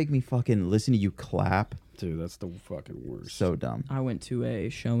 yeah, don't make me fucking listen to you clap. Dude, that's the fucking worst. So dumb. I went to a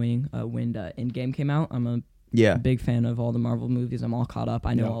showing when Endgame came out. I'm a Yeah. big fan of all the Marvel movies. I'm all caught up.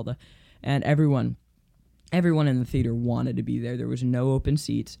 I know Yeah. all the, and everyone in the theater wanted to be there. There was no open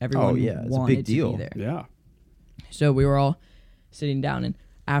seats. Everyone yeah, it's a wanted big to deal. be there. Yeah. So we were all sitting down, and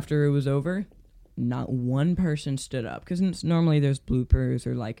after it was over, not one person stood up because normally there's bloopers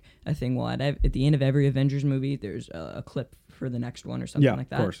or like a thing. Well, at the end of every Avengers movie, there's a clip for the next one or something Yeah, like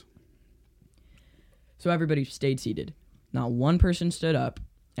that. of course. So everybody stayed seated. Not one person stood up,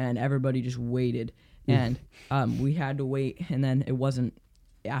 and everybody just waited. And we had to wait, and then it wasn't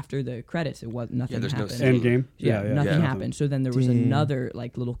after the credits. It was nothing there's no happened. scene. Endgame. Yeah, nothing Yeah. happened. So then there was Damn. another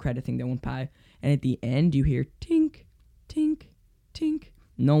like little credit thing that went by, and at the end you hear tink, tink, tink.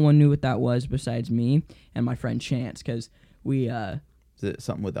 No one knew what that was besides me and my friend Chance, because we Is it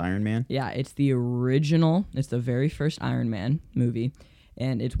something with Iron Man? yeah, it's the original. It's the very first Iron Man movie,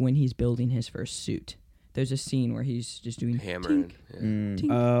 and it's when he's building his first suit. there's a scene where he's just doing Hammering. tink, Yeah.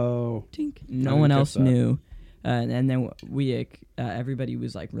 tink, Oh, tink. I No didn't one catch else that. knew. And then everybody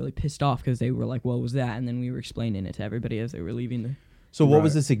was like really pissed off because they were like, "What was that?" And then we were explaining it to everybody as they were leaving. So what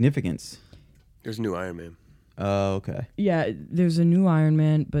was Right. the significance? There's a new Iron Man. Oh, okay. Yeah, there's a new Iron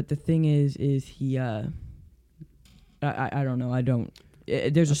Man, but the thing is he I don't know. I don't.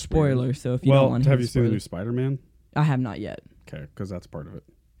 There's a spoiler, so if you don't well, want to have hear you seen the new spoilers- Spider-Man? I have not yet. Okay, because that's part of it.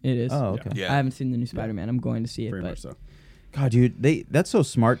 It is. Oh, okay. Yeah. I haven't seen the new Spider-Man. I'm going to see it, Very but much so. God, dude, that's so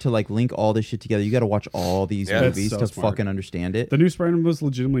smart to like link all this shit together. You got to watch all these Yeah. That's movies so to smart. fucking understand it. The new Spider-Man was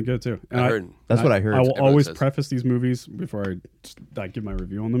legitimately good too. And I heard. That's what I heard. I will Everyone always says. preface these movies before I give my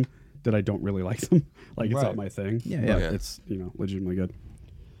review on them that I don't really like them. Like it's Right. not my thing. Yeah, but yeah. Yeah. It's legitimately good.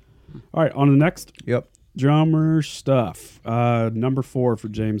 All right, on to the next. Yep. Drummer stuff. Number 4 for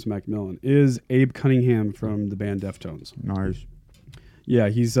James Macmillan is Abe Cunningham from the band Deftones. Nice. Yeah,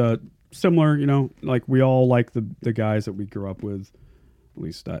 he's similar, like we all like the guys that we grew up with. At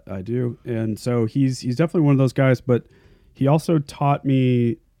least I do. And so he's definitely one of those guys, but he also taught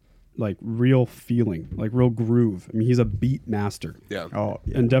me like real feeling, like real groove. I mean, he's a beat master. Yeah. Oh,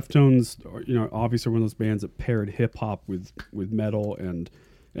 yeah. And Deftones, obviously one of those bands that paired hip hop with metal and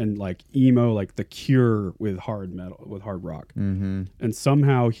like emo, like The Cure with hard metal, with hard rock. Mm-hmm. And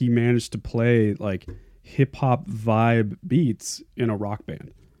somehow he managed to play like hip hop vibe beats in a rock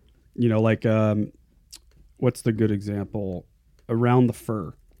band. Like what's the good example? Around the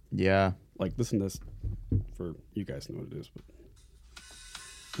Fur. Yeah. Like listen to this for you guys know what it is, but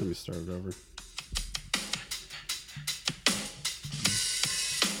let me start it over.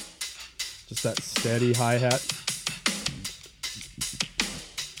 Just that steady hi-hat.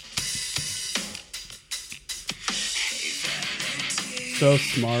 So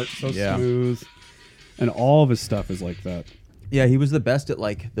smart, so Yeah. smooth. And all of his stuff is like that. Yeah, he was the best at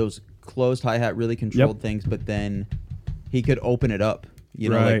like those closed hi-hat, really controlled things, but then he could open it up.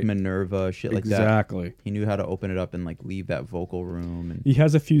 Like Right. Minerva, shit like that. Exactly. He knew how to open it up and like leave that vocal room. And He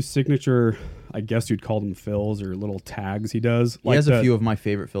has a few signature, I guess you'd call them fills or little tags he does. he has a few of my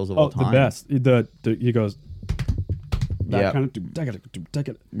favorite fills of all time. the best. He goes that Yep. kind of take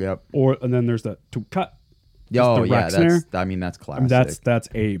it. Yep. And then there's the to cut. Oh the yeah, rack snare. that's I classic. mean, that's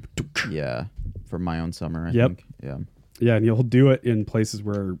Abe. yeah, for My Own Summer. I Yep. think. Yeah. Yeah, and he'll do it in places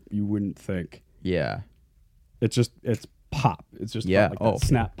where you wouldn't think. Yeah. It's pop. It's just Yeah. like Oh. that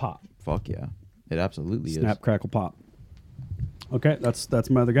snap pop. Fuck yeah. It absolutely Snap is. crackle pop. Okay, that's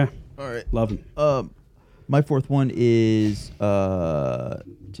my other guy. All right. Love him. My fourth one is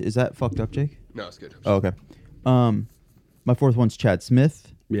that fucked up, Jake? No, it's good. Oh, okay. My fourth one's Chad Smith.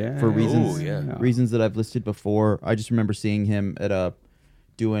 Yeah. For reasons Ooh, yeah. reasons that I've listed before. I just remember seeing him at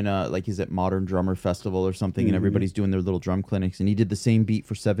doing like he's at Modern Drummer Festival or something, and everybody's doing their little drum clinics, and he did the same beat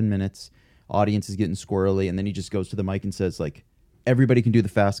for 7 minutes. Audience is getting squirrely, and then he just goes to the mic and says like, everybody can do the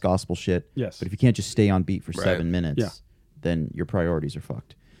fast gospel shit. Yes. But if you can't just stay on beat for Right. 7 minutes, Yeah. then your priorities are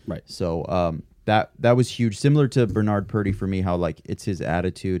fucked. Right. So that was huge. Similar to Bernard Purdy for me, how like it's his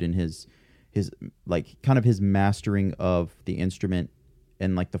attitude and his like kind of his mastering of the instrument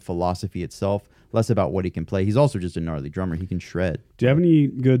and like the philosophy itself, less about what he can play. He's also just a gnarly drummer. He can shred. Do you have any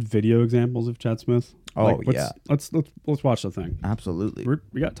good video examples of Chad Smith? Oh, yeah. Let's watch the thing. Absolutely.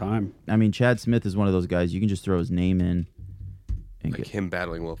 We got time. I mean, Chad Smith is one of those guys you can just throw his name in and Like get. him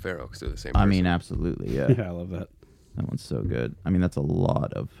battling Will Ferrell because they're the same I person. mean, absolutely, yeah. Yeah, I love that. That one's so good. I mean, that's a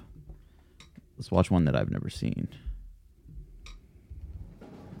lot of. Let's watch one that I've never seen.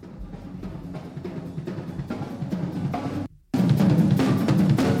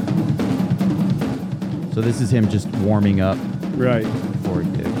 So this is him just warming up Right. before a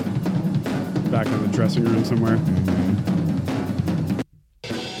gig. Back in the dressing room somewhere.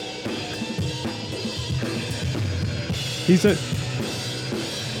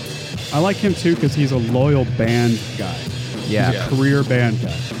 I like him too because he's a loyal band guy. Yeah. Yeah. Career band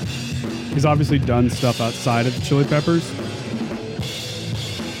guy. He's obviously done stuff outside of the Chili Peppers.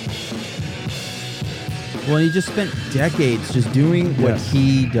 Well, he just spent decades just doing what Yes.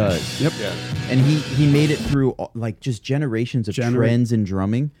 he does. Yep. Yeah. And he made it through like just generations of trends in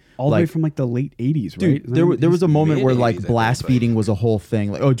drumming. All the way Like, from like the late 80s, right? dude, Isn't there that- was a moment where mid-80s, I like think, blast like- beating was a whole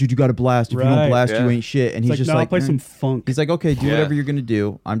thing. Like, oh, dude, you got to blast. If you Right, don't blast, you yeah. ain't shit. And It's he's just no, I'll like, play some funk. He's like, okay, do Yeah. whatever you're gonna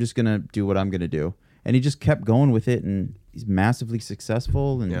do. I'm just gonna do what I'm gonna do. And he just kept going with it, and he's massively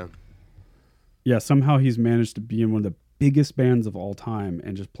successful. And Yeah. Yeah, somehow he's managed to be in one of the biggest bands of all time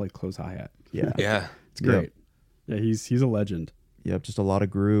and just play close hi-hat. yeah, Yeah. It's great. Yeah, he's a legend. Yep, just a lot of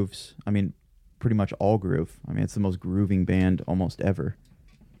grooves. I mean, pretty much all groove. I mean, it's the most grooving band almost ever.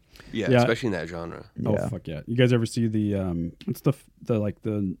 Yeah. Yeah. Especially in that genre. Oh Yeah. fuck yeah! You guys ever see the what's the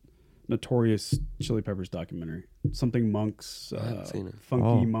Notorious Chili Peppers documentary. Something Monks, haven't seen it.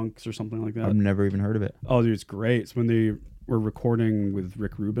 Funky Monks or something like that. I've never even heard of it. Oh, dude, it's great. It's when they were recording with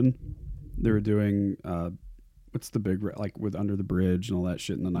Rick Rubin. They were doing what's the big like with Under the Bridge and all that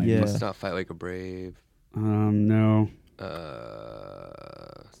shit in the 90s. Yeah. Let's not fight like a brave. No.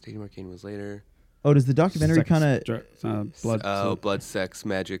 Stadium Arcane was later. Oh, does the documentary kind of Blood, Sex,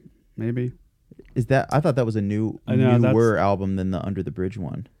 Magic. Maybe. is that? I thought that was a newer album than the Under the Bridge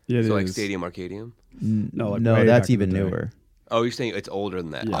one. Yeah, it So like is. Stadium Arcadium. No, like No, way that's back in the even day. newer. Oh, you're saying it's older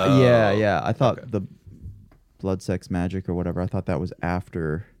than that? Yeah. Oh. Yeah. I thought okay. the Blood, Sex, Magic or whatever. I thought that was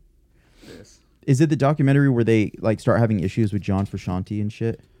after. This. Is it the documentary where they like start having issues with John Frusciante and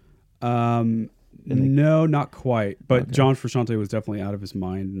shit? No, not quite. But Okay. John Frusciante was definitely out of his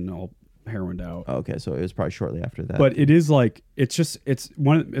mind and all heroined out. Oh, okay, so it was probably shortly after that. But it is like it's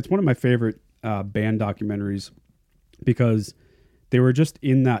one of my favorite band documentaries because they were just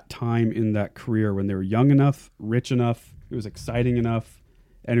in that time in that career when they were young enough, rich enough, it was exciting enough,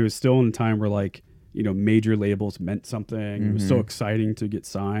 and it was still in a time where like major labels meant something. It was so exciting to get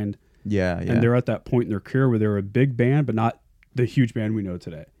signed. yeah. And they're at that point in their career where they were a big band, but not the huge band we know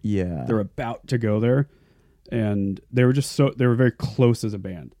today. yeah. They're about to go there, and they were they were very close as a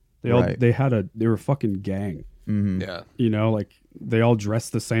band. They all Right. they were a fucking gang. Yeah. Like they all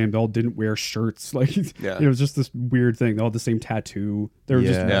dressed the same. They all didn't wear shirts. Like Yeah. it was just this weird thing. They all had the same tattoo. They were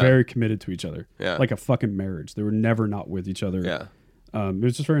just Yeah. very committed to each other. Yeah. Like a fucking marriage. They were never not with each other. Yeah. It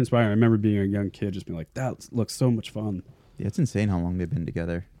was just very inspiring. I remember being a young kid, just being like, that looks so much fun. Yeah, it's insane how long they've been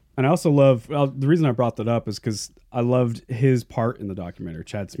together. And I also love, the reason I brought that up is because I loved his part in the documentary,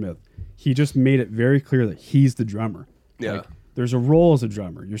 Chad Smith. He just made it very clear that he's the drummer. Yeah. Like, there's a role as a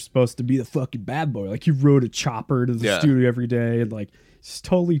drummer. You're supposed to be the fucking bad boy. Like, he rode a chopper to the Yeah. studio every day and, like, it's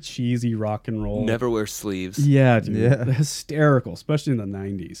totally cheesy rock and roll. Never wear sleeves. Yeah, dude. Yeah. Hysterical, especially in the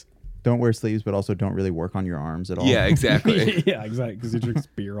 90s. Don't wear sleeves, but also don't really work on your arms at all. Yeah, exactly. Yeah, exactly. Because he drinks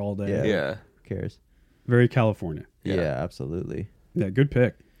beer all day. Yeah. Yeah. Who cares? Very California. Yeah, Yeah. absolutely. Yeah, good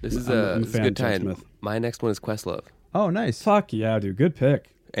pick. This is I'm a fan good of Chad tie. Smith. My next one is Questlove. Oh, nice. Fuck yeah, dude. Good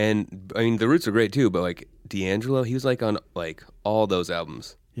pick. And I mean the roots are great too, but like D'Angelo, he was like on like all those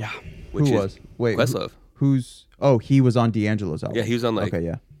albums. Yeah. Which Who is was? Wait, Questlove. Who's? Oh, he was on D'Angelo's album. Yeah, he was on like Okay,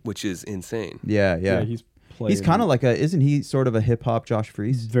 yeah. which is insane. Yeah. He's played. He's kind of like isn't he sort of a hip hop Josh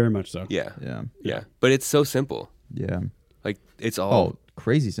Freese? Very much so. Yeah. Yeah. Yeah. But it's so simple. Yeah. Like it's all Oh,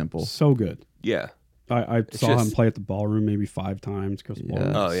 crazy simple. So good. yeah. I saw him just- play at the ballroom maybe 5 times. Chris Yeah.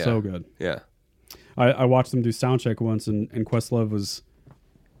 Ballroom. Oh, yeah. So good. Yeah. I watched them do soundcheck once, and Questlove was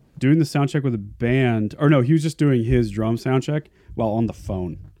doing the soundcheck with a band. Or no, he was just doing his drum soundcheck while on the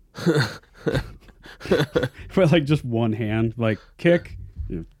phone. With like just one hand, like kick.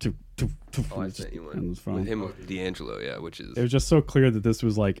 Oh, I sent you on one his phone. with him with D'Angelo, yeah, which is It was just so clear that this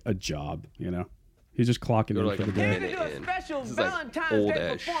was like a job, He's just clocking You're in like for a the day. minute in. Special This is like Valentine's old Day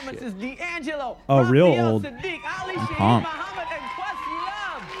ass performances, shit. D'Angelo, Oh, real Raphael old. Sadiq, Ali Shaheed pumped. Muhammad, and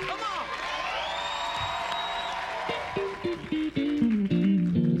Questlove. Come on.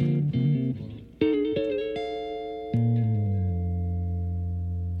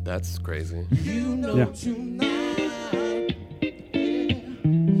 That's crazy. You know Yeah. tonight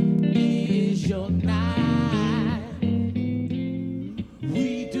is your night.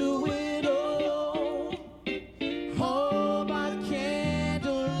 We do it all by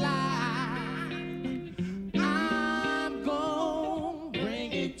candlelight. I'm gonna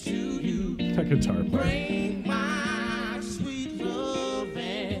bring it to you. That guitar player. Bring my sweet love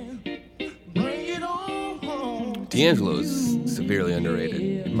and bring it on home. D'Angelo's severely underrated.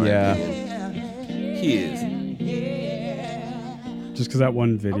 in my Yeah. opinion. He is. Just because that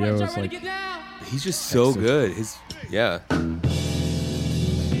one video is like, He's just so good. Yeah. by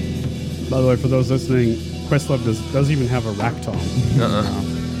the way, for those listening, Questlove doesn't even have a rack tom.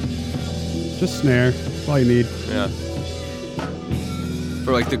 Just snare. That's all you need. Yeah.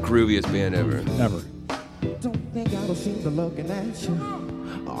 For like the grooviest band ever. Ever. Don't think I don't seem to looking at you.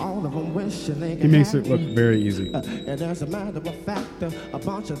 All of them wishing they He could makes have it look you. very easy. And as a matter of fact, a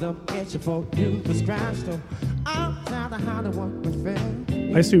bunch of them itching for you to scratch them. I'm tired of how to work with friends.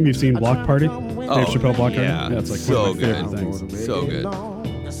 I assume you've seen Block Party? Dave Chappelle Block Party? yeah. Yeah, it's like So one of my good. favorite things. So good.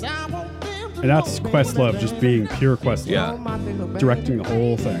 And that's Questlove just being pure Questlove. Yeah. Directing the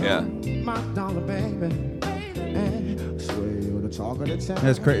whole thing. Yeah. My dollar baby.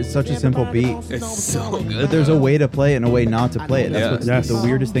 That's crazy. It's such a simple beat. It's so good. But there's a way to play it and a way not to play it. That's Yeah. what's Yes. the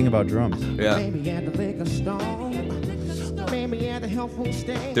weirdest thing about drums. Yeah.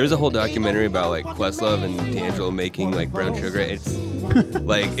 There's a whole documentary about like Questlove and D'Angelo making like Brown Sugar. It's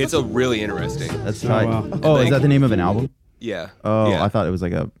like it's a really interesting. That's tight. wow. Oh, is Like- that the name of an album? Yeah. Oh, yeah. I thought it was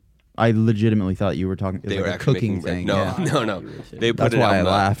like a I legitimately thought you were talking. It was They were like a actually cooking making bread. thing. No, Yeah. no. They put That's it why I on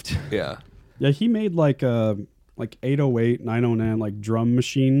the- laughed. Yeah, Yeah, he made like 808, 909 like drum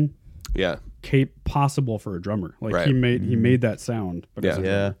machine yeah, possible for a drummer. Like Right. he made that sound, but as a Yeah.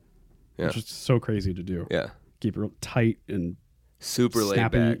 Yeah. drummer, yeah, which is so crazy to do. yeah. Keep it real tight and Super laid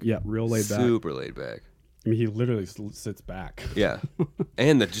snappy. back. Yeah, real laid back. Super laid back. I mean, he literally sits back. Yeah,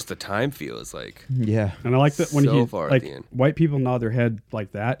 and just the time feel is like Yeah. And I like that when So he far at like the end. white people nod their head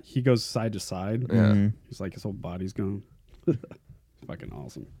like that, he goes side to side. yeah. Mm-hmm. He's like his whole body's going. Fucking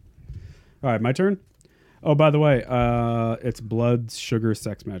awesome. All right, my turn. Oh, by the way, it's Blood, Sugar,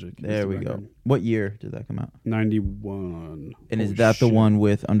 Sex Magic. is There the we go. record. What year did that come out? 91. And is Holy that the shit. one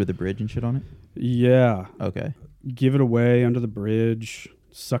with Under the Bridge and shit on it? Yeah. Okay. Give It Away, Under the Bridge,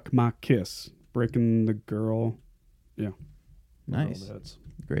 Suck My Kiss, Breaking the Girl. Yeah. Nice. All the hits.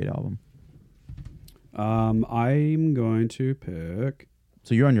 Great album. I'm going to pick.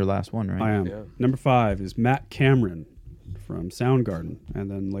 So you're on your last one, right? I am. Yeah. Number 5 is Matt Cameron from Soundgarden, and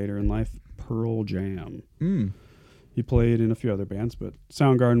then later in life, Pearl Jam. Mm. He played in a few other bands, but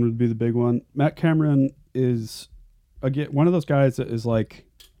Soundgarden would be the big one. Matt Cameron is, again, one of those guys that is like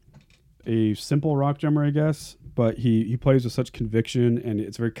a simple rock drummer, I guess, but he plays with such conviction, and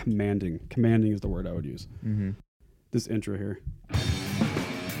it's very commanding. Commanding is the word I would use. Mm-hmm. This intro here.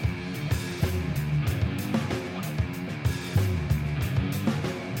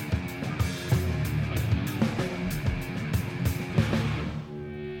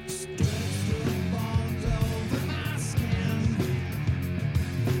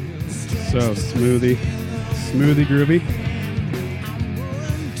 So smoothie groovy.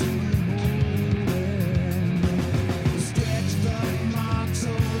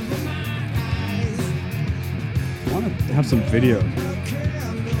 I want to have some video.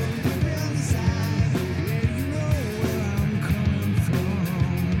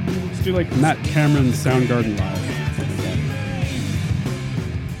 Let's do like Matt Cameron Soundgarden live. Something like that.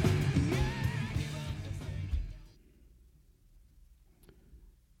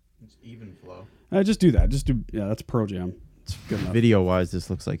 It's even flow. Just do that. Just do. Yeah, that's Pearl Jam. It's good enough. Video wise, this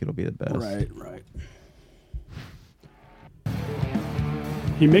looks like it'll be the best. Right.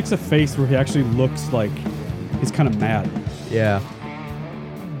 He makes a face where he actually looks like he's kind of mad. Yeah.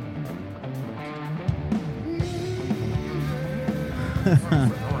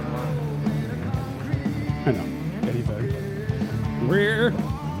 I know. Anything. Where? Of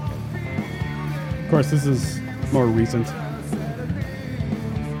course, this is more recent.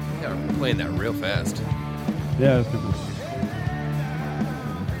 Yeah, we're playing that real fast. Yeah. It's good.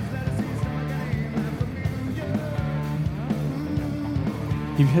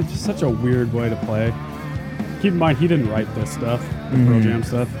 He had just such a weird way to play. Keep in mind, he didn't write this stuff, the Pearl Jam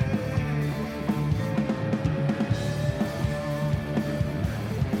stuff.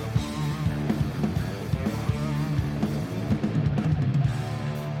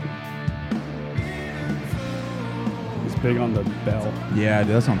 He's big on the bell. Yeah,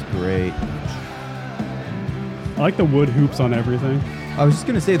 dude, that sounds great. I like the wood hoops on everything. I was just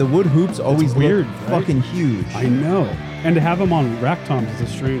gonna say the wood hoops always weird, look right? fucking huge. I know. And to have them on rack toms is a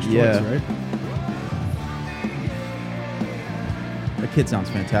strange choice, Yeah. right? That kid sounds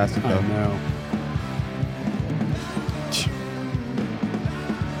fantastic I though. know.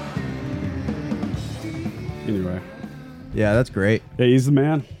 Anyway. Yeah, that's great. Yeah, he's the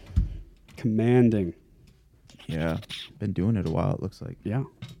man. Commanding. Yeah, been doing it a while. It looks like. Yeah.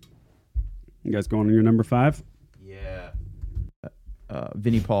 You guys going on your number 5? Yeah.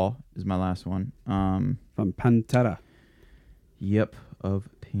 Vinnie Paul is my last one. From Pantera. Yep, of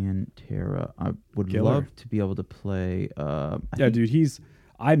Pantera. I would Killer. love to be able to play. I Yeah, think- dude,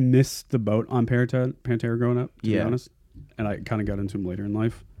 I missed the boat on Pantera growing up, to be Yeah. honest. And I kind of got into him later in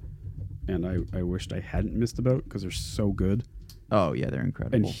life. And I wished I hadn't missed the boat because they're so good. Oh yeah, they're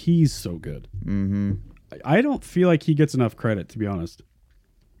incredible. And he's so good. Mm-hmm. I don't feel like he gets enough credit, to be honest.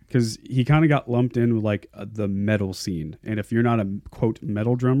 Because he kind of got lumped in with like the metal scene. And if you're not a, quote,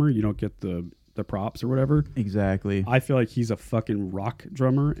 metal drummer, you don't get the props or whatever. Exactly. I feel like he's a fucking rock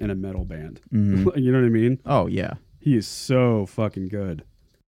drummer in a metal band. Mhm. You know what I mean? Oh yeah. He is so fucking good.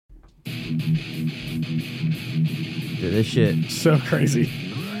 Dude, this shit. So crazy.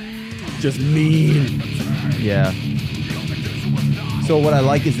 Just mean. Yeah. So what I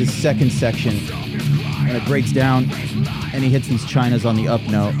like is this second section, and it breaks down, and he hits these chinas on the up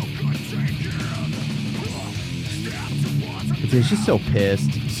note. But he's just so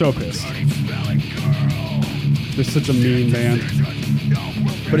pissed. So pissed. They're such a mean band.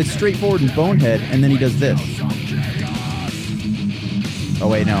 But it's straightforward and bonehead, and then he does this. Oh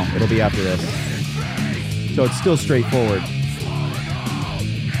wait, no, it'll be after this. So it's still straightforward.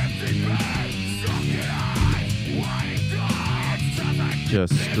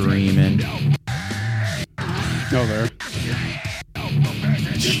 Just screaming. No, there.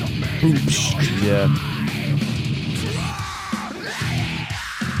 Yeah.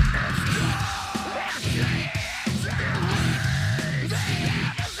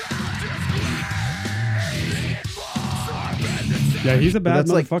 Yeah, he's a But bad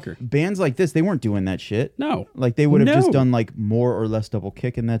that's like motherfucker. bands like this, they weren't doing that shit. No. Like they would have just No. done like more or less double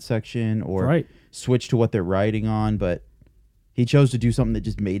kick in that section or Right. switch to what they're riding on, but he chose to do something that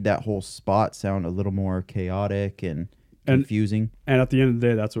just made that whole spot sound a little more chaotic and confusing. And at the end of the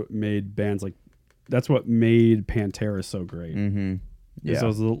day, that's what made bands like, that's what made Pantera so great. Mm-hmm. Yeah. Yeah.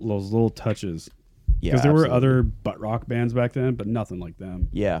 Those little touches. Yeah. Because there were absolutely. other butt rock bands back then, but nothing like them.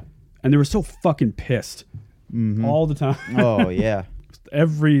 Yeah. And they were so fucking pissed all the time. Oh, yeah.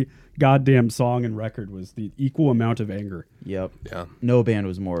 Every goddamn song and record was the equal amount of anger. Yep. Yeah. No band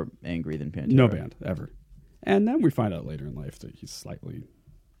was more angry than Pantera. No band ever. And then we find out later in life that he's slightly,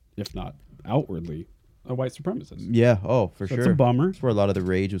 if not outwardly, a white supremacist. Yeah. Oh, for So sure. it's a bummer. That's where a lot of the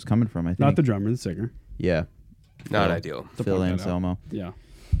rage was coming from, I think. Not the drummer, the singer. Yeah. Not Phil- ideal. To Phil point that out. Anselmo. Yeah.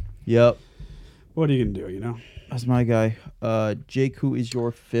 Yep. What are you going to do, you know? That's my guy. Jake, who is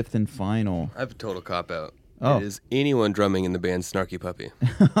your fifth and final? I have a total cop out. Oh. It is anyone drumming in the band Snarky Puppy.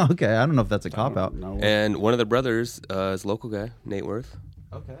 Okay, I don't know if that's a cop out. No. And one of the brothers is a local guy, Nate Worth.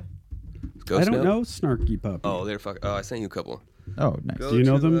 Okay. Ghost I don't Note. know Snarky Puppy. Oh, they're fuck. Oh, I sent you a couple. Oh, nice. Go Do you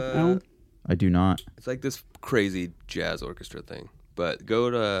know to, them, Alan? I do not. It's like this crazy jazz orchestra thing. But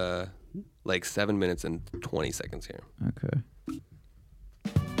go to like 7 minutes and 20 seconds here. Okay.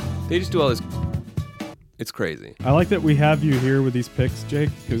 They just do all this. It's crazy. I like that we have you here with these picks,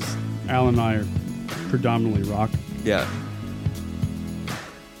 Jake, because Alan and I are predominantly rock. Yeah.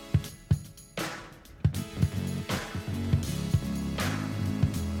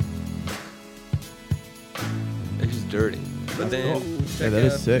 It's just dirty. But then check that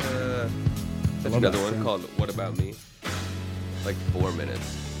is out, sick. That's love another that one sound. called "What About Me." Like 4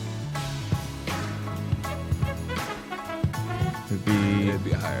 minutes. It'd be It'd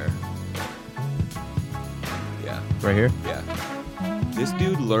be higher. Yeah, right here. yeah. This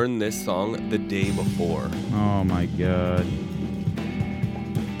dude learned this song the day before. Oh my god.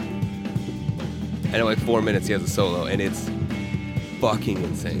 And in like 4 minutes, he has a solo, and it's fucking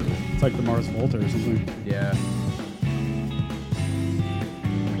insane. It's like the Mars Volta or something. Yeah.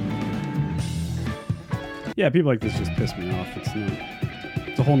 Yeah, people like this just piss me off. It's not.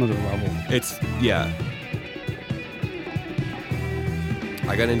 It's a whole nother level. It's, yeah.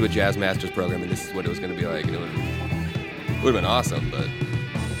 I got into a Jazz Masters program, and this is what it was going to be like, and it would have been awesome, but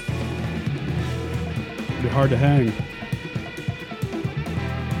It'd be hard to hang.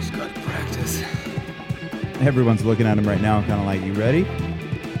 just got to practice. Everyone's looking at him right now, kind of like, "You ready?"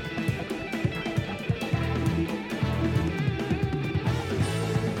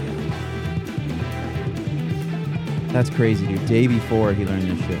 That's crazy, dude. Day before he learned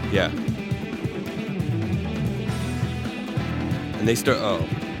this shit. Yeah. And they start, oh.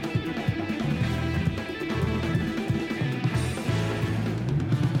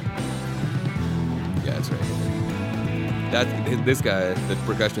 Yeah, it's right here. This guy, the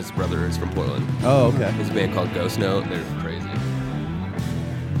percussionist's brother, is from Portland. Oh, okay. There's a band called Ghost Note. They're crazy.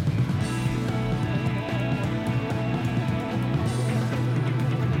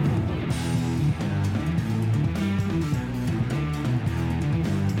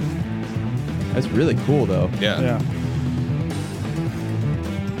 That's really cool, though. Yeah. Yeah.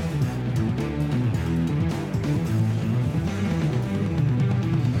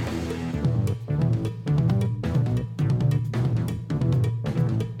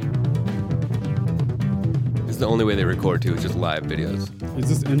 This is the only way they record too. It's just live videos. Is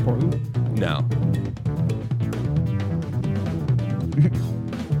this in Portland? No.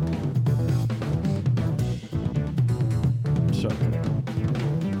 Shut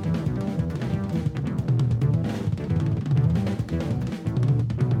up.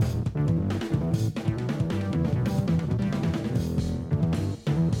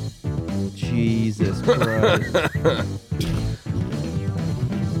 Jesus Christ.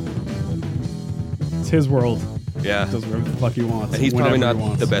 It's his world. Yeah. Does whatever the fuck he wants. And he's whenever probably he not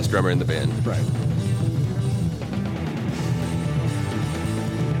wants. the best drummer in the band. Right.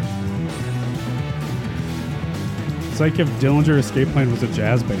 It's like if Dillinger Escape Plan was a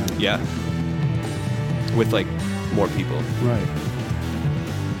jazz band. Yeah. With like more people. Right.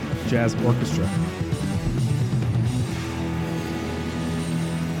 Jazz orchestra.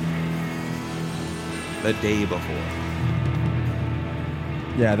 The day before.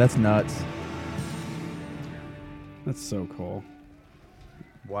 Yeah, that's nuts. That's so cool.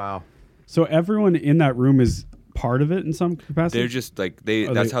 Wow. So everyone in that room is part of it in some capacity? They're just like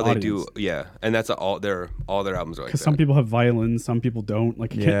that's how they do. Yeah, and that's all their albums are like. Because some people have violins, some people don't.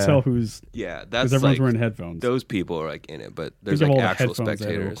 Like you can't tell who's. Yeah, that's because everyone's like, wearing headphones. Those people are like in it, but there's all like the actual headphones they had to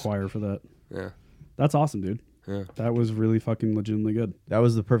spectators. require for that. Yeah, that's awesome, dude. Yeah, that was really fucking legitimately good. That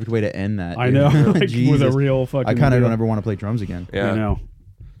was the perfect way to end that. I know, like Jesus. with a real fucking. I kind of don't ever want to play drums again. Yeah, I know.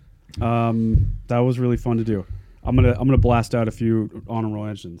 That was really fun to do. I'm gonna blast out a few honorable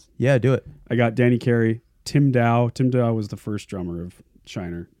mentions. Yeah, do it. I got Danny Carey, Tim Dow. Tim Dow was the first drummer of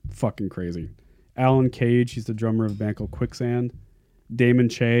Shiner. Fucking crazy. Alan Cage, he's the drummer of a band called Quicksand. Damon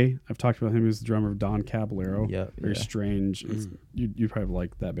Che, I've talked about him. He's the drummer of Don Caballero. Yeah, very strange. You probably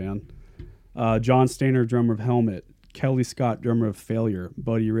like that band. John Stainer, drummer of Helmet. Kelly Scott, drummer of Failure.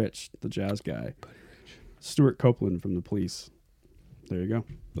 Buddy Rich, the jazz guy. Stuart Copeland from The Police. There you go.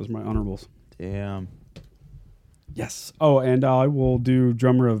 Those are my honorables. Damn. Yes. Oh, and I will do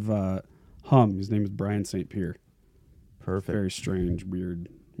drummer of Hum. His name is Brian St. Pierre. Perfect. Very strange, weird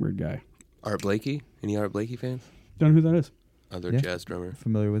guy. Art Blakey. Any Art Blakey fans? Don't know who that is. Other Yeah. jazz drummer.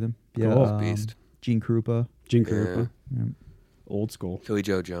 Familiar with him? Cool. Yeah. Beast. Gene Krupa. Gene Krupa. Yeah. Old school. Philly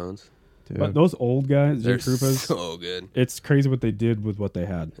Joe Jones. Dude. But those old guys, They're Gene Krupas, so good. it's crazy what they did with what they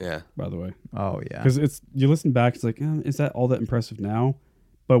had. Yeah. By the way. Oh yeah. Because you listen back, it's like, is that all that impressive now?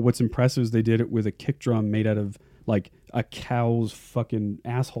 But what's impressive is they did it with a kick drum made out of like a cow's fucking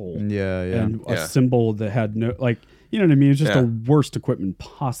asshole. Yeah, yeah. And a cymbal that had no, like, you know what I mean? It's just the worst equipment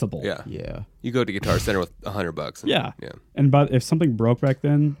possible. Yeah. Yeah. You go to Guitar Center with $100. Yeah. Yeah. And if something broke back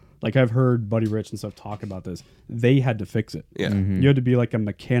then, like I've heard Buddy Rich and stuff talk about this, they had to fix it. Yeah. You had to be like a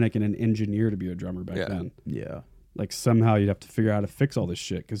mechanic and an engineer to be a drummer back then. Yeah. Like somehow you'd have to figure out how to fix all this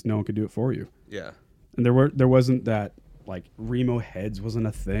shit because no one could do it for you. Yeah. And there wasn't that, like Remo heads wasn't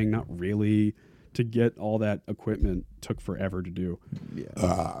a thing, not really. To get all that equipment took forever to do.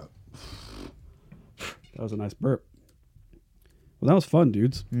 Yeah. That was a nice burp. Well, that was fun,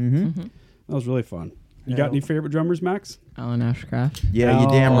 dudes. Mm-hmm. That was really fun. You got any favorite drummers, Max? Alan Ashcraft. Yeah, you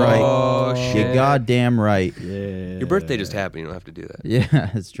damn right. Oh, shit. You goddamn right. Yeah. Your birthday just happened. You don't have to do that. Yeah,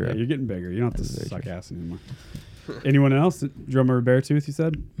 that's true. Yeah, you're getting bigger. You don't have to suck ass anymore. Anyone else? Drummer of Beartooth, you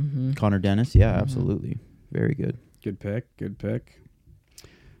said? Mm-hmm. Connor Dennis. Yeah, absolutely. Very good. Good pick. Good pick.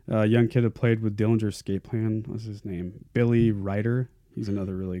 Young kid that played with Dillinger's Escape Plan. What's his name? Billy Ryder. He's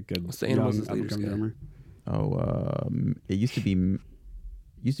another really good What's the Animals' young leader's guy? drummer. Oh, it used to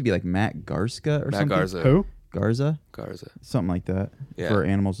be like Matt Garza or Matt something. Garza. Who? Garza, something like that. Yeah. For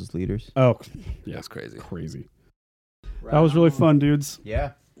Animals as leaders. Oh, yeah. That's crazy. Crazy. That was really fun, dudes.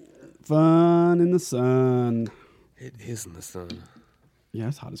 Yeah. Fun in the sun. It is in the sun. Yeah,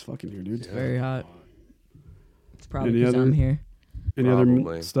 it's hot as fuck in here, dude. It's very hot. It's probably Any because other- I'm here. Any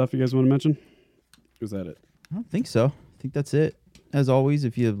Probably. other stuff you guys want to mention? Was that it? I don't think so. I think that's it. As always,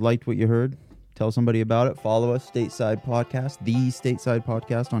 if you liked what you heard, tell somebody about it. Follow us, Stateside Podcast, the Stateside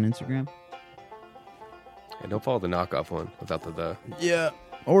Podcast on Instagram. And don't follow the knockoff one without the. Yeah.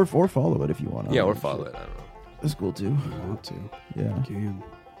 Or follow it if you want to. Yeah, or follow it. I don't know. That's cool too. If you want to. Yeah. You can.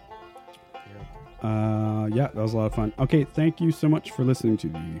 Yeah, that was a lot of fun. Okay, thank you so much for listening to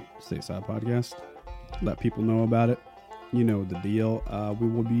the Stateside Podcast. Let people know about it. You know the deal. We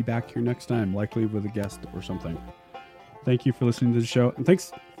will be back here next time, likely with a guest or something. Thank you for listening to the show. And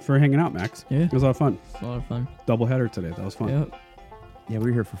thanks for hanging out, Max. Yeah. It was a lot of fun. It's a lot of fun. Double header today. That was fun. Yep. Yeah, we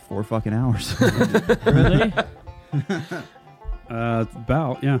were here for 4 fucking hours. Really?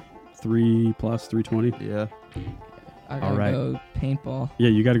 About, 3 plus 320. Yeah. I gotta All right. go paintball.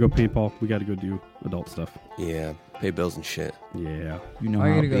 Yeah, you got to go paintball. We got to go do adult stuff. Yeah, pay bills and shit. Yeah. You know I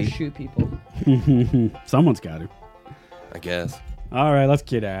how gotta it go be. shoot people. Someone's got to. I guess. All right, let's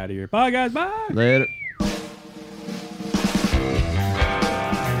get out of here. Bye, guys. Bye. Later.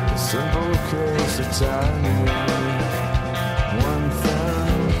 Simple case of timing. One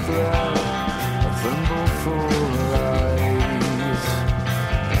fine thread, a thimble full of lies.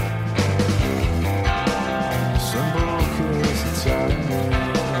 Simple case of timing.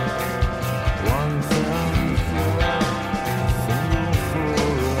 One fine thread, a thimble full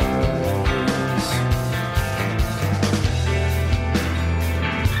of lies.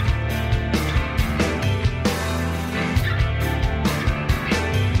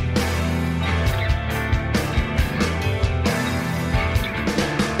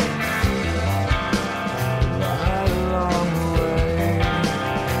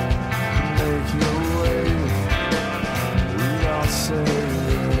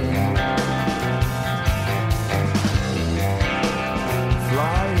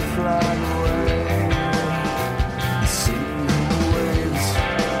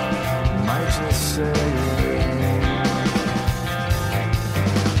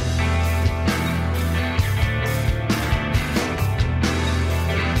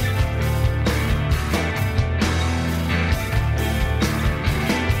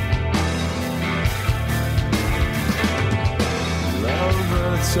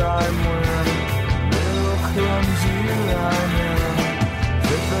 time when little clumsy liner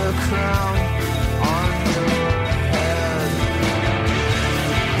fit the crown on your head.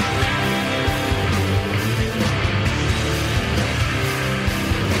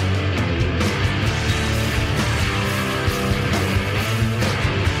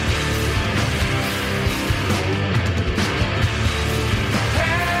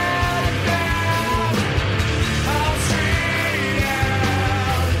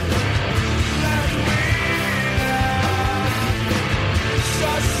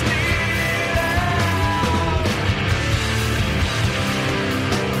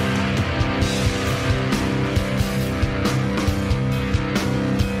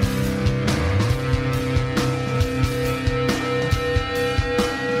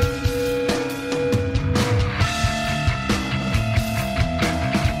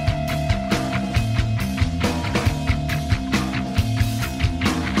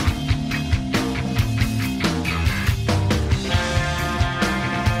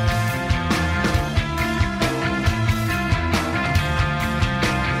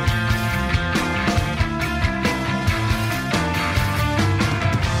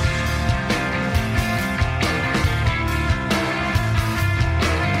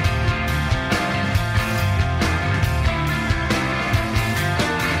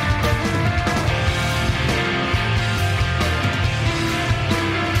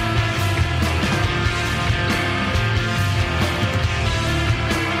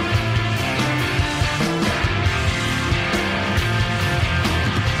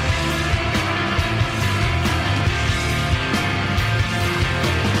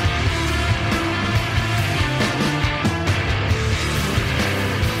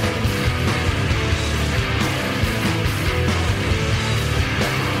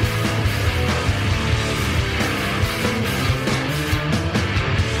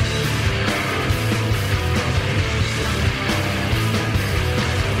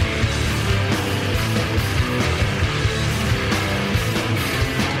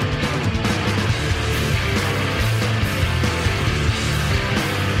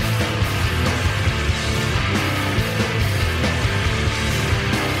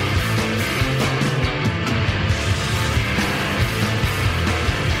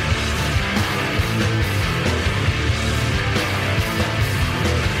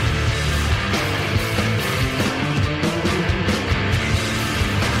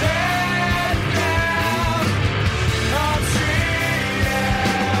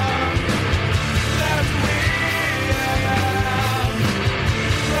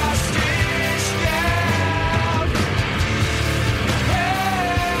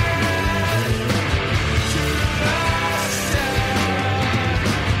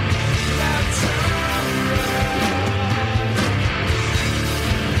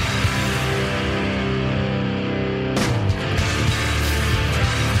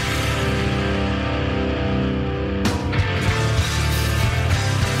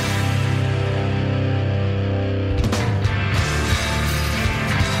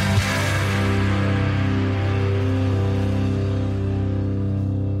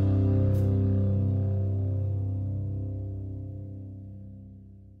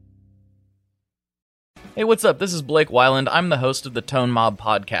 Hey, what's up? This is Blake Weiland. I'm the host of the Tone Mob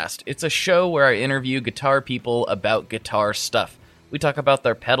Podcast. It's a show where I interview guitar people about guitar stuff. We talk about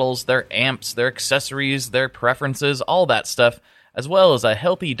their pedals, their amps, their accessories, their preferences, all that stuff, as well as a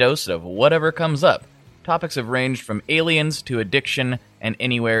healthy dose of whatever comes up. Topics have ranged from aliens to addiction and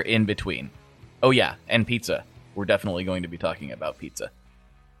anywhere in between. Oh yeah, and pizza. We're definitely going to be talking about pizza.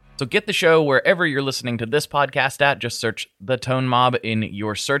 So get the show wherever you're listening to this podcast at. Just search The Tone Mob in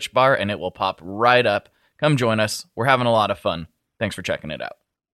your search bar and it will pop right up. Come join us. We're having a lot of fun. Thanks for checking it out.